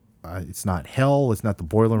it's not hell, it's not the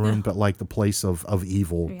boiler room, but like the place of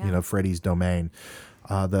evil, Freddy's domain.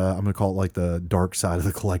 I'm going to call it like the dark side of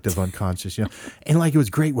the collective unconscious, And like it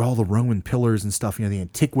was great with all the Roman pillars and stuff, the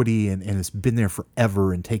antiquity, and it's been there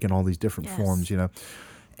forever and taken all these different forms,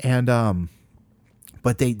 And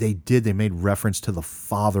but they made reference to the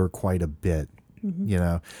father quite a bit,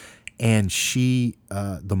 and she,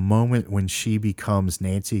 the moment when she becomes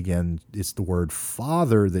Nancy again, it's the word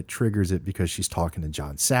father that triggers it because she's talking to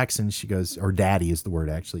John Saxon. She goes, or daddy is the word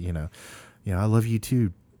actually, I love you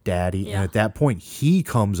too, daddy. Yeah. And at that point he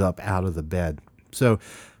comes up out of the bed. So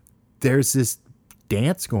there's this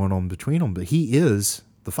dance going on between them, but he is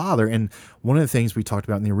the father. And one of the things we talked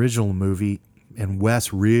about in the original movie, and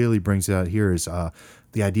Wes really brings it out here, is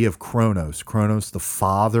the idea of Kronos, the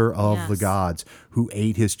father of the gods who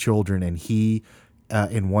ate his children. And he,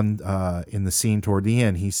 in the scene toward the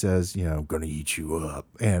end, he says, gonna eat you up,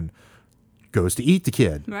 and goes to eat the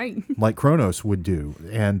kid, right? Like Kronos would do.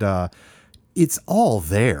 And it's all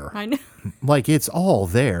there. I know. Like it's all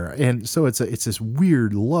there. And so it's this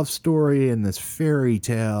weird love story and this fairy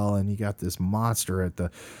tale, and you got this monster at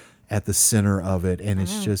the center of it, and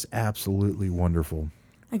it's just absolutely wonderful.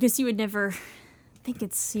 I guess you would never think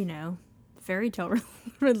it's, fairy tale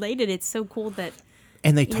related. It's so cool that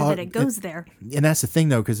that it goes there. And that's the thing,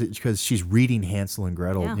 though, because she's reading Hansel and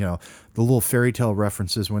Gretel. Yeah. The little fairy tale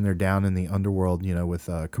references when they're down in the underworld. With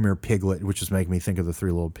Come Here Piglet, which is making me think of the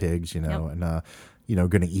Three Little Pigs. And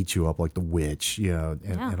going to eat you up like the witch.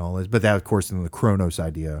 And all this. But that, of course, in the Kronos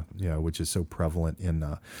idea. Which is so prevalent in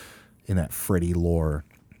that Freddy lore.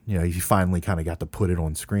 You finally kind of got to put it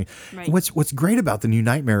on screen. Right. What's great about the new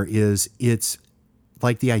Nightmare is it's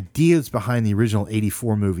like the ideas behind the original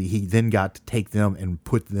 84 movie, he then got to take them and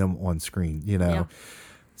put them on screen, Yeah.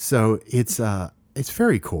 So it's It's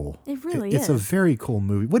very cool. It really It's a is. very cool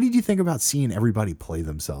movie. What did you think about seeing everybody play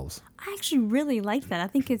themselves? I actually really like that. I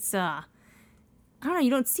think it's I don't know, you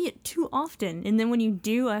don't see it too often, and then when you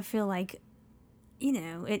do, I feel like, you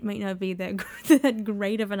know, it might not be that that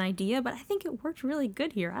great of an idea, but I think it worked really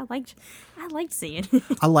good here. I liked seeing it.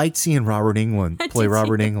 I liked seeing Robert Englund play did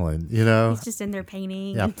Robert too. Englund, you know? He's just in there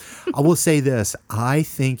painting. Yeah. I will say this. I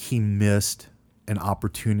think he missed an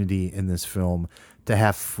opportunity in this film to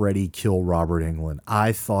have Freddy kill Robert Englund.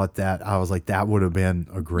 I thought that, I was like, that would have been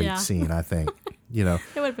a great Yeah. scene, I think. You know,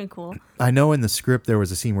 It would have been cool. I know in the script there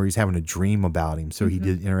was a scene where he's having a dream about him, so he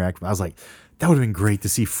did interact. I was like, that would have been great to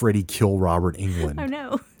see Freddy kill Robert Englund. I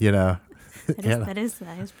know. You know? That is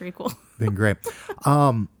pretty cool. Been great.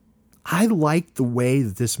 I like the way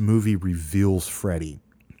that this movie reveals Freddy.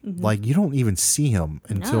 Like, you don't even see him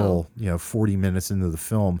until, 40 minutes into the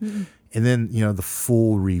film. And then, the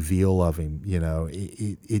full reveal of him,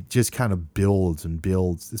 it just kind of builds and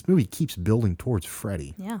builds. This movie keeps building towards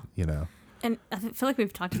Freddy. Yeah. And I feel like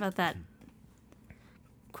we've talked about that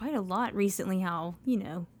quite a lot recently, how,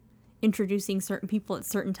 introducing certain people at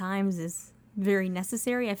certain times is very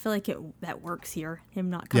necessary. I feel like that works here. Him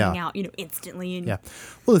not coming out, instantly. And Yeah.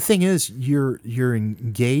 Well, the thing is, you're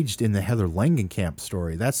engaged in the Heather Langenkamp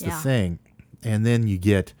story. That's the thing. And then you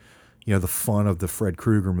get, the fun of the Fred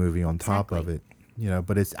Krueger movie on top of it.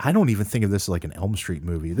 But I don't even think of this like an Elm Street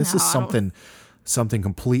movie. This is something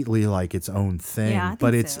completely like its own thing. Yeah, I think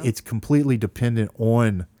but so. it's completely dependent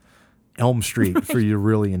on Elm Street for you to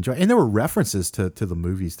really enjoy. And there were references to the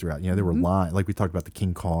movies throughout. There were lines, like we talked about the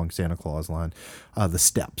King Kong, Santa Claus line, the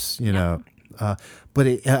steps, know. But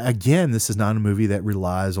again, this is not a movie that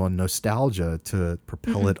relies on nostalgia to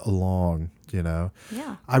propel it along, Yeah.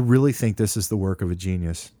 I really think this is the work of a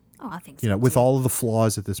genius. Oh, I think so. With too. all of the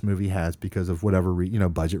flaws that this movie has because of whatever,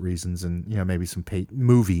 budget reasons and, maybe some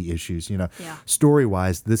movie issues,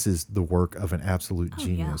 story-wise, this is the work of an absolute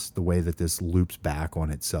genius, the way that this loops back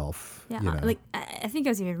on itself. Yeah, like I think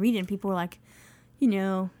I was even reading, people were like, and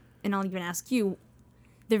I'll even ask you,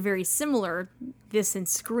 they're very similar, this and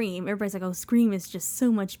Scream. Everybody's like, oh, Scream is just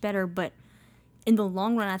so much better, but in the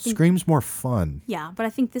long run, I think Scream's more fun. Yeah, but I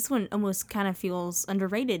think this one almost kind of feels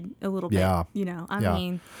underrated a little bit. Yeah. I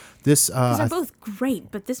mean, this they're both great,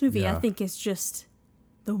 but this movie, I Yeah. think, is just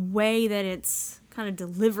the way that it's kind of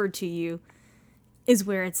delivered to you is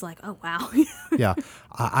where it's like, oh, wow. Yeah.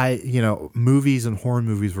 Movies and horror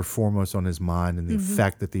movies were foremost on his mind and the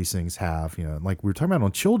effect that these things have, like we were talking about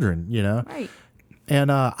on children, Right.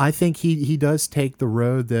 And I think he does take the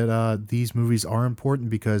road that these movies are important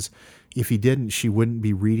because if he didn't, she wouldn't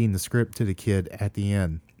be reading the script to the kid at the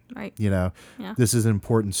end. Right. This is an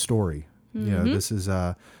important story. This is,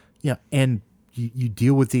 and you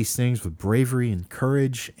deal with these things with bravery and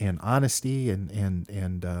courage and honesty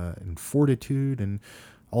and fortitude and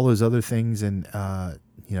all those other things. And,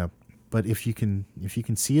 but if you can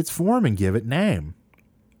see its form and give it name,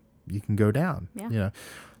 you can go down,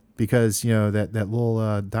 because, that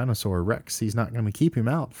little dinosaur Rex, he's not going to keep him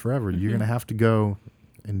out forever. You're going to have to go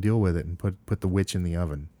and deal with it and put the witch in the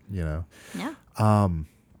oven, Yeah.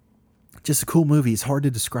 Just a cool movie. It's hard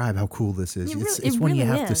to describe how cool this is. It's one you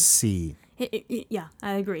really have to is. see. Yeah,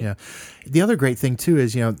 I agree. Yeah. The other great thing too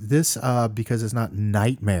is, this, because it's not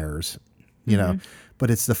nightmares,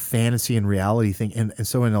 but it's the fantasy and reality thing. And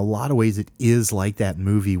so in a lot of ways it is like that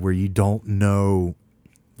movie where you don't know,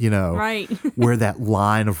 Right. where that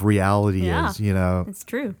line of reality is, It's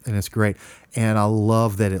true. and it's great. And I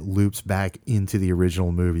love that it loops back into the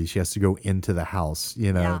original movie. She has to go into the house,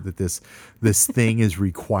 that this thing is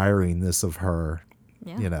requiring this of her,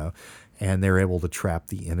 and they're able to trap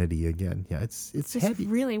the entity again. Yeah, it's It's heavy.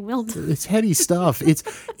 really well done. It's heady stuff.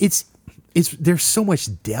 It's there's so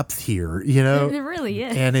much depth here, It really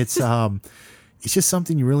is. and it's just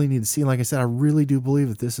something you really need to see. Like I said, I really do believe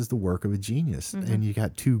that this is the work of a genius. And you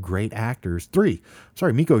got two great actors.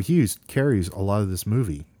 Miko Hughes carries a lot of this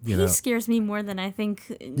movie. He scares me more than I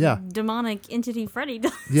think demonic entity Freddy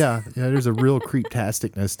does. Yeah, there's a real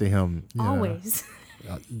creep-tasticness to him. Always.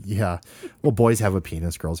 Yeah. Well, boys have a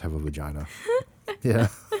penis, girls have a vagina. Yeah.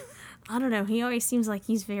 I don't know. He always seems like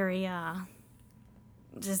he's very,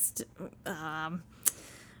 just, on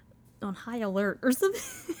high alert or something.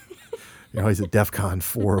 He's at DEFCON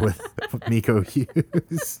 4 with Miko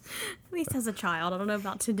Hughes. At least as a child. I don't know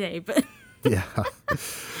about today, but... Yeah.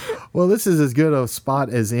 Well, this is as good a spot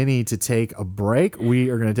as any to take a break. We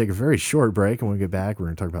are going to take a very short break, and when we get back, we're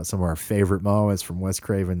going to talk about some of our favorite moments from Wes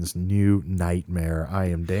Craven's new Nightmare. I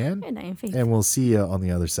am Dan. And I am Faith. And we'll see you on the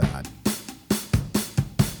other side.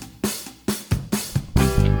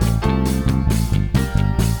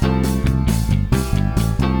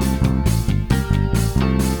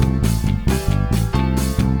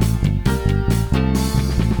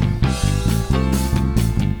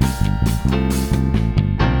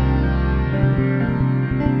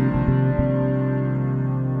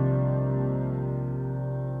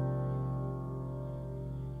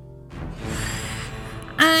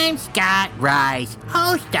 I'm Scott Rice,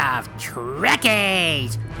 host of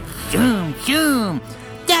Trekkies. Zoom, zoom.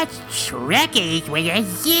 That's Trekkies with a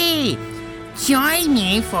Z. Join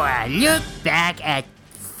me for a look back at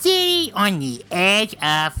City on the Edge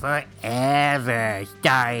of Forever,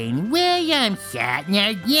 starring William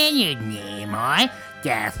Shatner, Leonard Nimoy,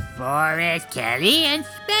 DeForest Kelly, and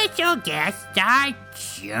special guest star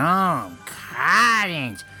Joan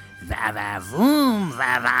Collins. Va-va-voom,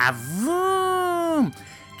 va-va-voom.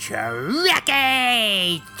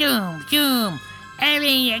 Trekkies! Zoom, zoom.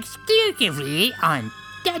 Airing exclusively on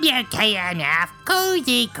WKNF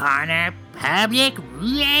Cozy Corner Public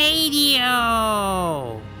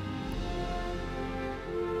Radio.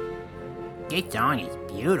 This song is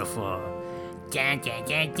beautiful. Dun, dun,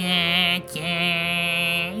 dun, dun,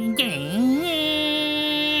 dun,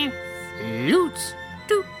 dun. Flutes.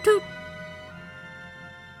 Toot, toot.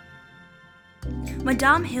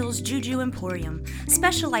 Madame Hill's Juju Emporium,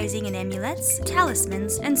 specializing in amulets,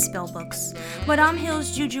 talismans, and spellbooks. Madame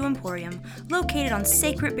Hill's Juju Emporium, located on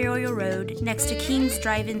Sacred Burial Road next to King's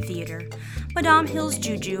Drive-In Theater. Madame Hill's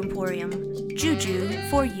Juju Emporium, Juju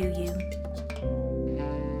for you.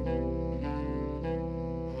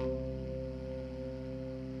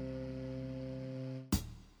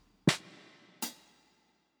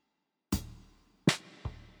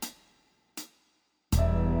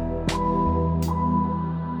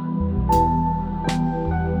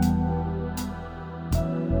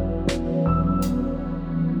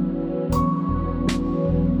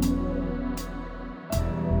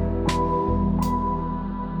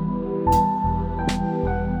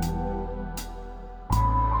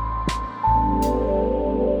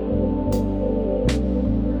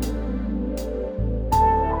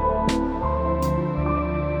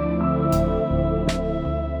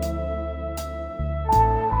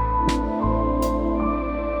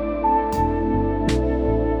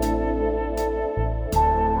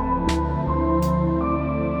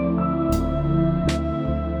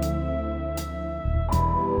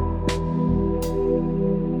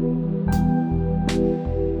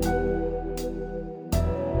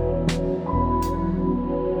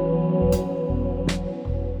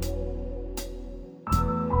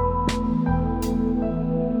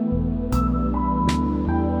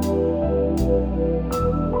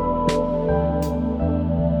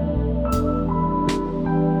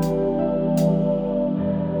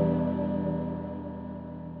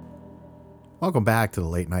 Welcome back to the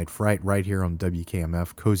Late Night Fright right here on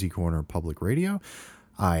WKMF Cozy Corner Public Radio.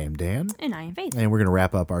 I am Dan. And I am Faith. And we're going to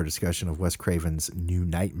wrap up our discussion of Wes Craven's New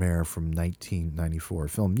Nightmare from 1994, a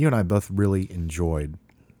film you and I both really enjoyed.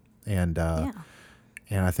 And and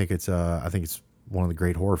I think it's one of the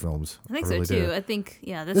great horror films. I think really so too. do. I think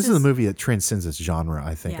this is a movie that transcends its genre,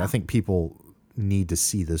 I think. Yeah. I think people need to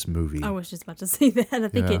see this movie. I was just about to say that. I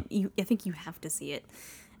think I think you have to see it.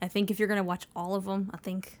 I think if you're going to watch all of them, I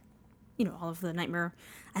think all of the Nightmare,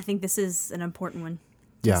 I think this is an important one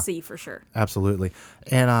to see for sure. Absolutely.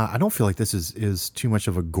 And I don't feel like this is too much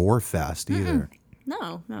of a gore fest either.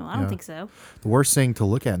 No, I don't think so. The worst thing to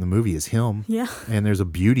look at in the movie is him. Yeah. And there's a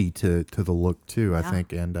beauty to the look too, I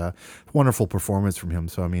think, and wonderful performance from him.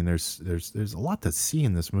 So I mean, there's a lot to see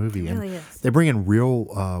in this movie, It really and is. they bring in real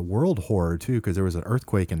world horror too, because there was an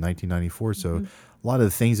earthquake in 1994. So a lot of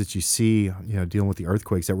the things that you see, dealing with the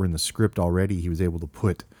earthquakes that were in the script already, he was able to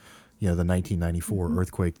put the 1994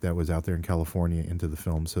 earthquake that was out there in California into the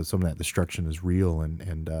film. So some of that destruction is real,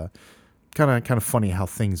 and kind of funny how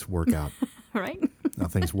things work out. Right? How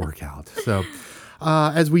things work out. So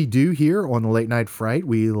as we do here on the Late Night Fright,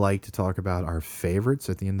 we like to talk about our favorites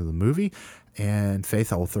at the end of the movie. And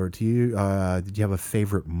Faith, I will throw it to you. Did you have a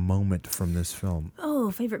favorite moment from this film? Oh,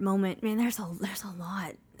 favorite moment. Man, there's a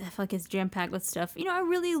lot. I feel like it's jam-packed with stuff. I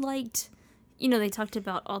really liked... they talked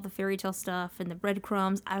about all the fairy tale stuff and the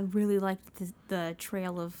breadcrumbs. I really liked the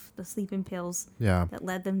trail of the sleeping pills that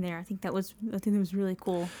led them there. I think that was really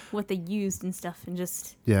cool what they used and stuff, and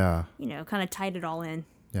just kind of tied it all in.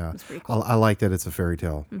 Yeah, it was pretty cool. I like that it's a fairy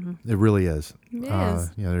tale. It really is. It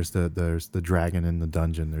is. There's the dragon in the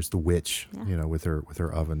dungeon. There's the witch, with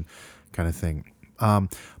her oven, kind of thing.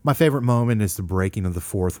 My favorite moment is the breaking of the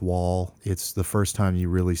fourth wall. It's the first time you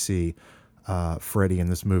really see Freddy in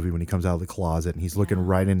this movie when he comes out of the closet and he's looking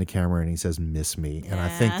right in the camera and he says, "Miss me." And I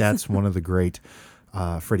think that's one of the great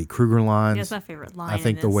Freddy Krueger lines. That's my favorite line. I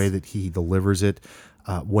think the way that he delivers it,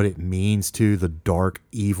 what it means to the dark,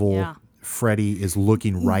 evil Freddy is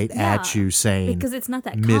looking right at you saying, because it's not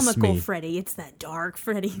that "Miss comical me." Freddy, it's that dark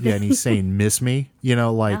Freddy. Yeah, and he's saying, "Miss me,"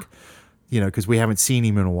 because we haven't seen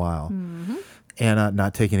him in a while. And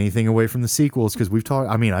not taking anything away from the sequels, because we've talked.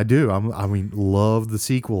 I mean, I do. Love the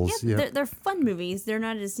sequels. Yeah, they're fun movies. They're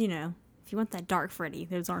not as, if you want that dark Freddy,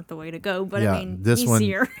 those aren't the way to go. But yeah, I mean, this he's one,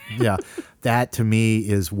 here. yeah, that to me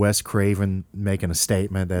is Wes Craven making a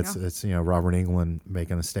statement. That's Robert Englund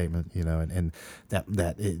making a statement. And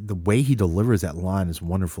the way he delivers that line is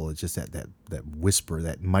wonderful. It's just that whisper,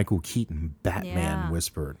 that Michael Keaton Batman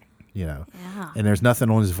whisper. Yeah. And there's nothing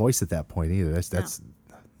on his voice at that point either. That's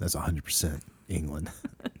 100% England.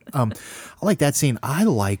 I like that scene. I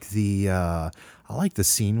like the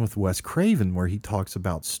scene with Wes Craven where he talks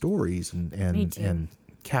about stories and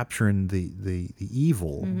capturing the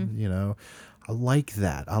evil. I like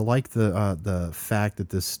that. I like the fact that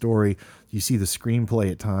this story, you see the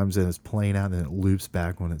screenplay at times and it's playing out and it loops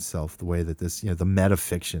back on itself. The way that this, the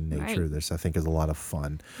metafiction nature of this, I think, is a lot of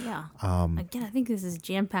fun. Yeah. Again, I think this is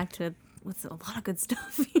jam packed with a lot of good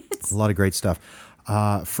stuff. A lot of great stuff.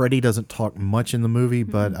 Freddy doesn't talk much in the movie,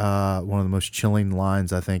 but one of the most chilling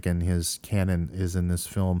lines, I think, in his canon is in this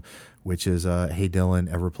film, which is, "Hey Dylan,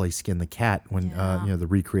 ever play Skin the Cat?" When the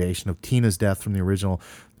recreation of Tina's death from the original,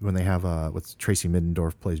 when they have what's Tracy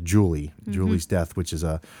Middendorf plays Julie's death, which is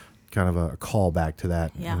a kind of a callback to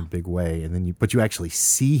that in a big way, and then you actually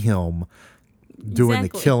see him doing the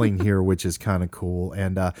killing here, which is kind of cool.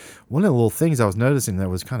 And one of the little things I was noticing that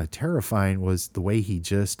was kind of terrifying was the way he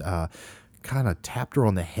just kind of tapped her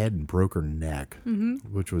on the head and broke her neck,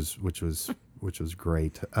 which was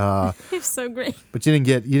great. It's so great. But you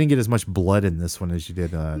didn't get as much blood in this one as you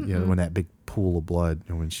did when that big pool of blood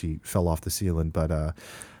when she fell off the ceiling. But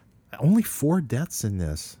only 4 deaths in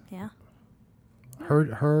this. Yeah.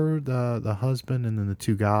 Her, the husband, and then the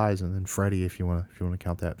 2 guys, and then Freddy, if you want to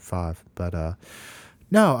count that, 5. But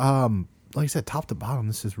no, like I said, top to bottom,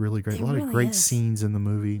 this is really great. A lot of great scenes in the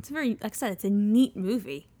movie. It's like I said, it's a neat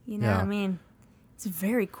movie. I mean, it's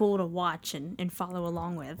very cool to watch and follow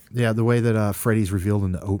along with. Yeah, the way that Freddy's revealed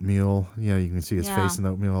in the oatmeal, you can see his face in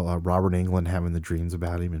the oatmeal. Robert Englund having the dreams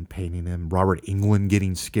about him and painting him. Robert Englund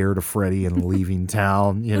getting scared of Freddy and leaving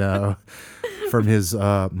town, from his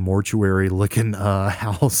mortuary-looking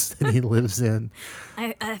house that he lives in.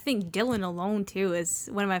 I think Dylan alone, too, is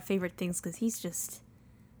one of my favorite things because he's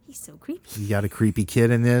so creepy. You got a creepy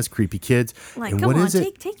kid in this, creepy kids. Like, and come on,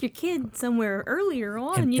 take your kid somewhere earlier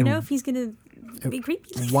on, if he's going to be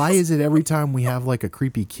creepy. Why is it every time we have like a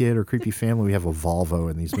creepy kid or creepy family, we have a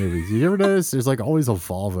Volvo in these movies? You ever notice there's like always a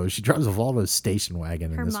Volvo? She drives a Volvo station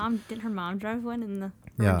wagon. Did her mom drive one in the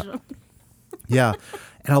original? Yeah.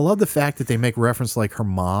 And I love the fact that they make reference like her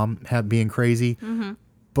mom being crazy.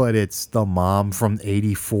 But it's the mom from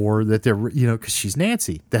 '84 that they're, because she's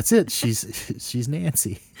Nancy. That's it. She's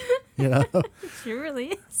Nancy. She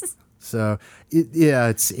really is. So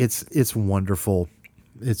it's wonderful.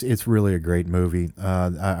 It's really a great movie.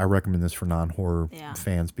 I recommend this for non-horror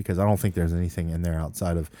fans because I don't think there's anything in there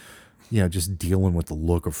outside of, just dealing with the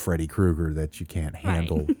look of Freddy Krueger that you can't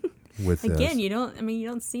handle with this. Again, you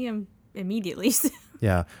don't see him immediately. So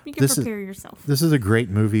yeah, you can prepare yourself. This is a great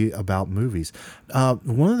movie about movies.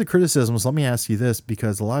 One of the criticisms, let me ask you this,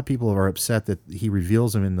 because a lot of people are upset that he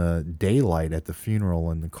reveals him in the daylight at the funeral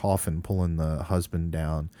in the coffin, pulling the husband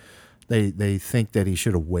down. They think that he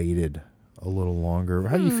should have waited a little longer.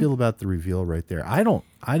 How do you feel about the reveal right there? I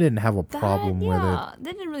didn't have a problem with it. That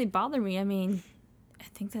didn't really bother me. I mean, I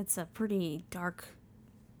think that's a pretty dark.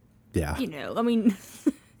 Yeah. You know what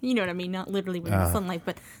I mean? Not literally with the sunlight,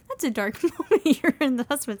 but that's a dark moment. You're in the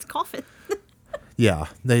husband's coffin. Yeah,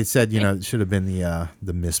 they said it should have been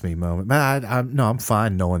the miss me moment. But I'm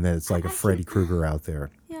fine knowing that it's like a Freddy Krueger out there.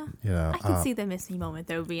 Yeah, I can see the miss me moment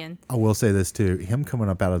though being. I will say this too: him coming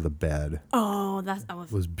up out of the bed. Oh,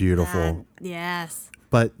 was beautiful. Yes.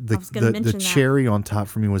 But the cherry on top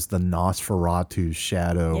for me was the Nosferatu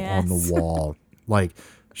shadow on the wall, like.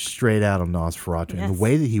 Straight out of Nosferatu. And the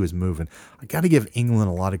way that he was moving, I got to give Englund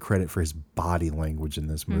a lot of credit for his body language in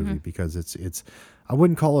this movie because it's I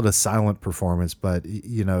wouldn't call it a silent performance, but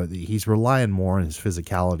he's relying more on his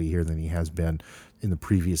physicality here than he has been in the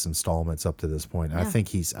previous installments up to this point. Yeah. I think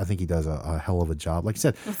he does a hell of a job. Like I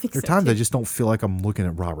said, there are times I just don't feel like I'm looking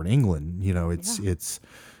at Robert Englund. It's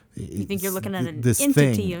you think you're looking at an this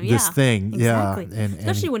entity thing, this thing, exactly. Yeah, and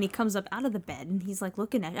especially when he comes up out of the bed and he's like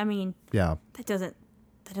looking at. I mean, yeah, that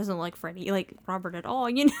doesn't like Freddy, like Robert at all,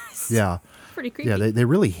 Yeah, pretty creepy. Yeah, they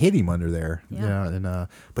really hit him under there. Yeah, and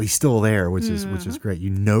but he's still there, which is great. You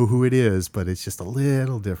know who it is, but it's just a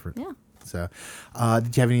little different. Yeah. So,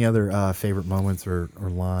 did you have any other favorite moments or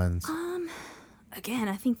lines? Again,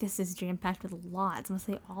 I think this is jam packed with lots. I'm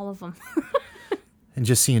gonna say all of them. And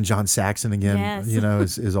just seeing John Saxon again,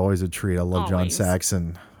 is always a treat. I love John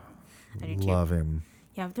Saxon. Love him.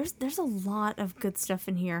 Yeah, there's a lot of good stuff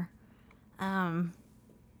in here. Yeah,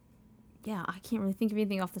 I can't really think of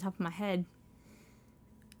anything off the top of my head.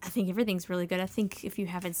 I think everything's really good. I think if you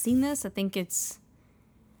haven't seen this, I think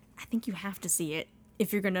you have to see it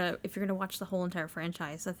if you're gonna watch the whole entire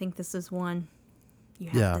franchise. I think this is one you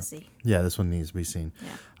have to see. Yeah, this one needs to be seen.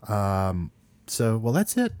 Yeah. So, well,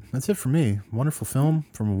 that's it. That's it for me. Wonderful film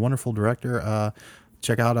from a wonderful director.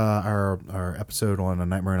 Check out our episode on A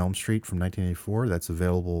Nightmare on Elm Street from 1984. That's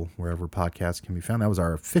available wherever podcasts can be found. That was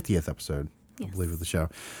our 50th episode, I believe, of the show.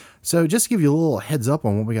 So just to give you a little heads up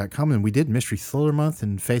on what we got coming, we did Mystery Thriller Month,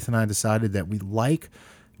 and Faith and I decided that we like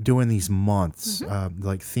doing these months,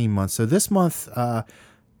 like theme months. So this month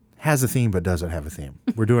has a theme but doesn't have a theme.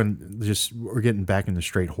 We're getting back into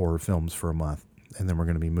straight horror films for a month, and then we're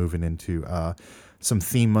going to be moving into some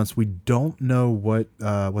theme months. We don't know what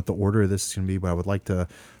the order of this is going to be, but I would like to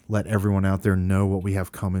let everyone out there know what we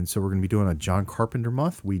have coming. So we're going to be doing a John Carpenter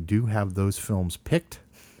month. We do have those films picked.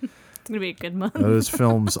 It's going to be a good month. Those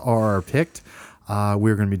films are picked.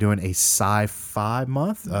 We're going to be doing a sci-fi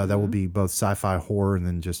month. That will be both sci-fi horror and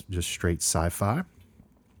then just straight sci-fi.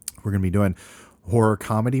 We're going to be doing horror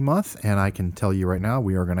comedy month, and I can tell you right now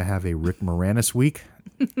we are going to have a Rick Moranis week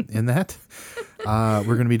in that. We're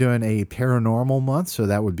going to be doing a paranormal month, so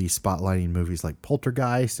that would be spotlighting movies like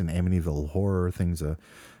Poltergeist and Amityville Horror, things of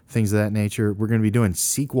that nature. We're going to be doing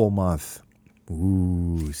sequel month.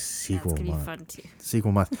 Ooh, sequel month. That's going to month. be fun too.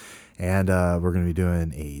 Sequel month. And we're going to be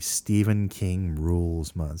doing a Stephen King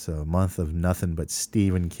rules month. So a month of nothing but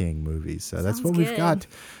Stephen King movies. So that's what we've got.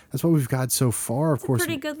 That's what we've got so far. Of course,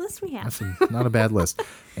 pretty good list we have. That's not a bad list.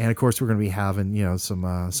 And of course, we're going to be having,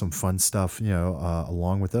 some fun stuff,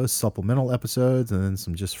 along with those supplemental episodes, and then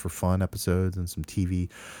some just for fun episodes and some TV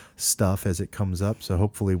stuff as it comes up. So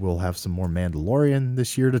hopefully we'll have some more Mandalorian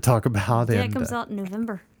this year to talk about. Yeah, it comes out in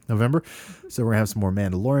November. So we're gonna have some more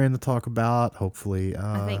Mandalorian to talk about. Hopefully,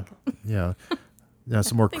 I think.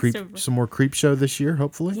 Some more some more Creep Show this year.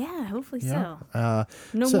 Hopefully. Yeah, hopefully so.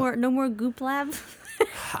 No more Goop Lab.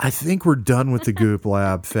 I think we're done with the Goop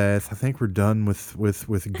Lab, Faith. I think we're done with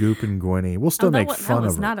Goop and Gwenny. We'll still make fun of it. That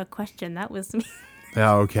was not a question. That was me.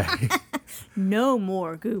 Oh, okay. No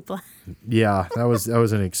more Goop Lab. Yeah, that was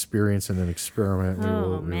an experience and an experiment.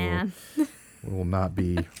 Man. We will not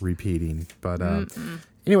be repeating. But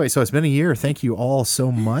anyway, so it's been a year. Thank you all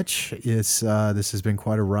so much. This has been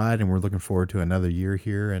quite a ride, and we're looking forward to another year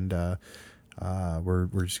here. And we're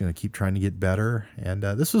just going to keep trying to get better. And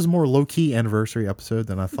this was a more low-key anniversary episode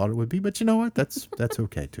than I thought it would be. But you know what? That's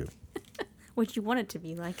okay, too. What you want it to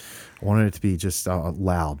be like? I wanted it to be just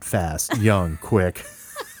loud, fast, young, quick.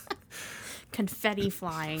 Confetti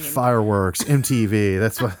flying. Fireworks, MTV.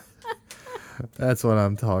 That's what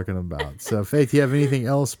I'm talking about. So, Faith, you have anything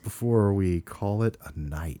else before we call it a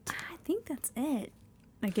night? I think that's it.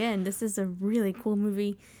 Again, this is a really cool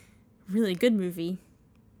movie, really good movie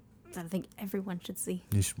that I think everyone should see.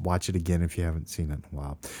 You should watch it again if you haven't seen it in a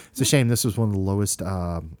while. It's a shame this was one of the lowest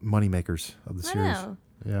money makers of the series. I know.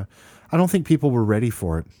 Yeah. I don't think people were ready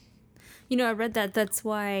for it. I read that's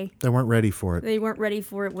why... They weren't ready for it. They weren't ready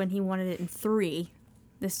for it when he wanted it in 3.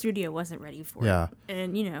 The studio wasn't ready for it.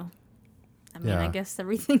 And, I guess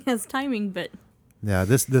everything has timing, but... Yeah,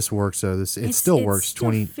 this works, though. It still works.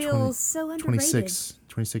 It feels so underrated.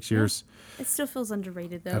 26 years. It still feels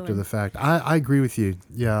underrated, though. After the fact. I agree with you.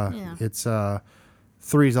 Yeah. It's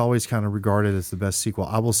 3 is always kind of regarded as the best sequel.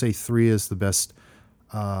 I will say 3 is the best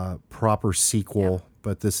proper sequel,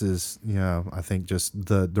 but this is, I think just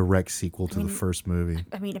the direct sequel to the first movie.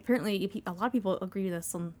 Apparently a lot of people agree with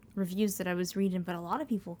us on reviews that I was reading, but a lot of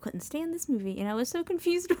people couldn't stand this movie, and I was so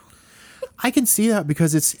confused. I can see that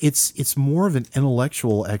because it's more of an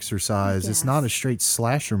intellectual exercise. It's not a straight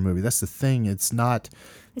slasher movie. That's the thing. It's not.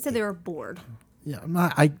 They said they were bored. Yeah,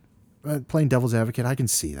 playing devil's advocate, I can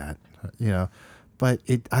see that. But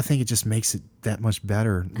I think it just makes it that much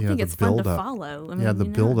better. I think it's fun to follow. The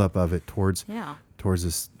build up of it towards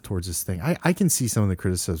this thing. I can see some of the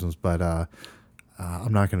criticisms, but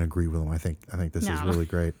I'm not going to agree with them. I think this is really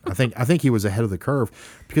great. I think he was ahead of the curve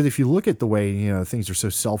because if you look at the way things are so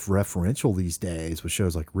self-referential these days with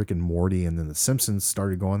shows like Rick and Morty, and then The Simpsons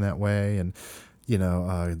started going that way, and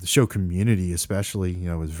the show Community especially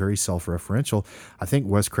was very self-referential. I think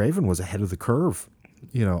Wes Craven was ahead of the curve.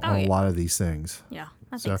 On a lot of these things. Yeah,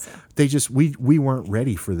 I think so. They just we weren't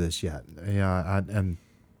ready for this yet. I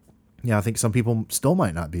think some people still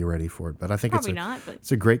might not be ready for it, but I think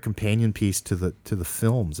it's a great companion piece to the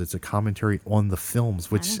films. It's a commentary on the films,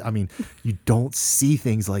 which you don't see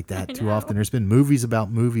things like that too often. There's been movies about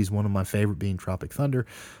movies, one of my favorite being Tropic Thunder,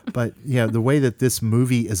 but the way that this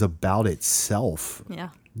movie is about itself. Yeah.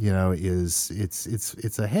 is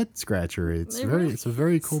it's a head scratcher. It's a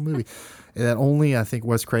very cool movie that only I think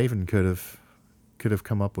Wes Craven could have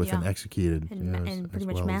come up with and executed and pretty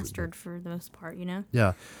much mastered for the most part.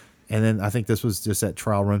 Yeah. And then I think this was just that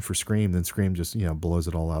trial run for Scream. Then Scream just, blows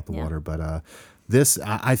it all out the water. But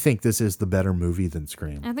I think this is the better movie than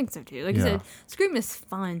Scream. I think so too. Like I said, Scream is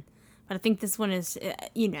fun, but I think this one is,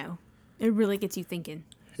 it really gets you thinking.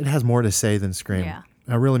 It has more to say than Scream. Yeah.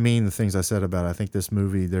 I really mean the things I said about it. I think this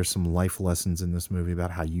movie, there's some life lessons in this movie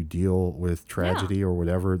about how you deal with tragedy or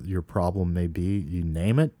whatever your problem may be. You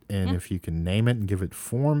name it, and if you can name it and give it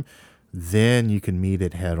form, then you can meet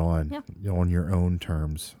it head on on your own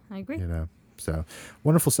terms. I agree. So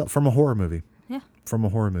wonderful stuff from a horror movie. Yeah. From a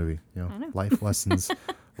horror movie. I know. Life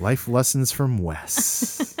lessons from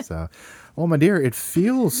Wes. So, my dear, it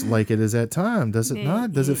feels like it is that time, does it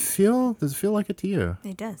not? Does it feel like it to you?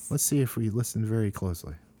 It does. Let's see if we listen very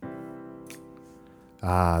closely.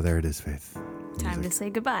 Ah, there it is, Faith. Time to say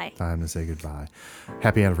goodbye. Time to say goodbye.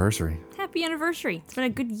 Happy anniversary. Happy anniversary. It's been a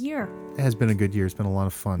good year. It has been a good year. It's been a lot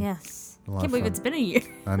of fun. Yes. Can't believe it's been a year.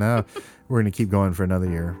 I know. We're going to keep going for another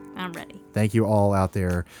year. I'm ready. Thank you all out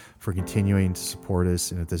there for continuing to support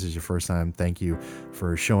us. And if this is your first time, thank you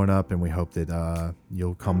for showing up. And we hope that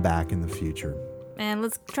you'll come back in the future. And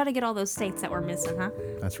let's try to get all those states that we're missing, huh?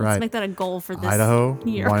 That's right. Let's make that a goal for this Idaho,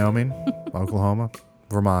 year. Wyoming, Oklahoma,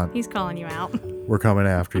 Vermont. He's calling you out. We're coming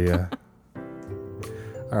after you.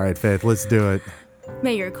 All right, Faith, let's do it.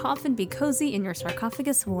 May your coffin be cozy and your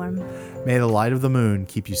sarcophagus warm. May the light of the moon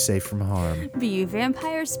keep you safe from harm. Be you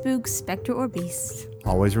vampire, spook, specter, or beast.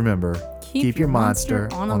 Always remember, keep your monster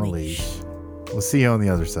on a leash. We'll see you on the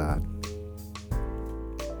other side.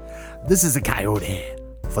 This is a Coyote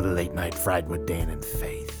for the Late Night Fright with Dan and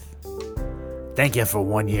Faith. Thank you for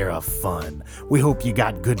 1 year of fun. We hope you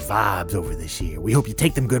got good vibes over this year. We hope you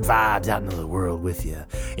take them good vibes out into the world with you.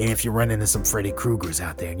 And if you run into some Freddy Kruegers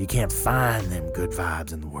out there and you can't find them good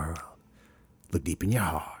vibes in the world, look deep in your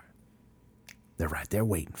heart. They're right there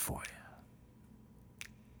waiting for you.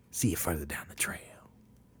 See you further down the trail.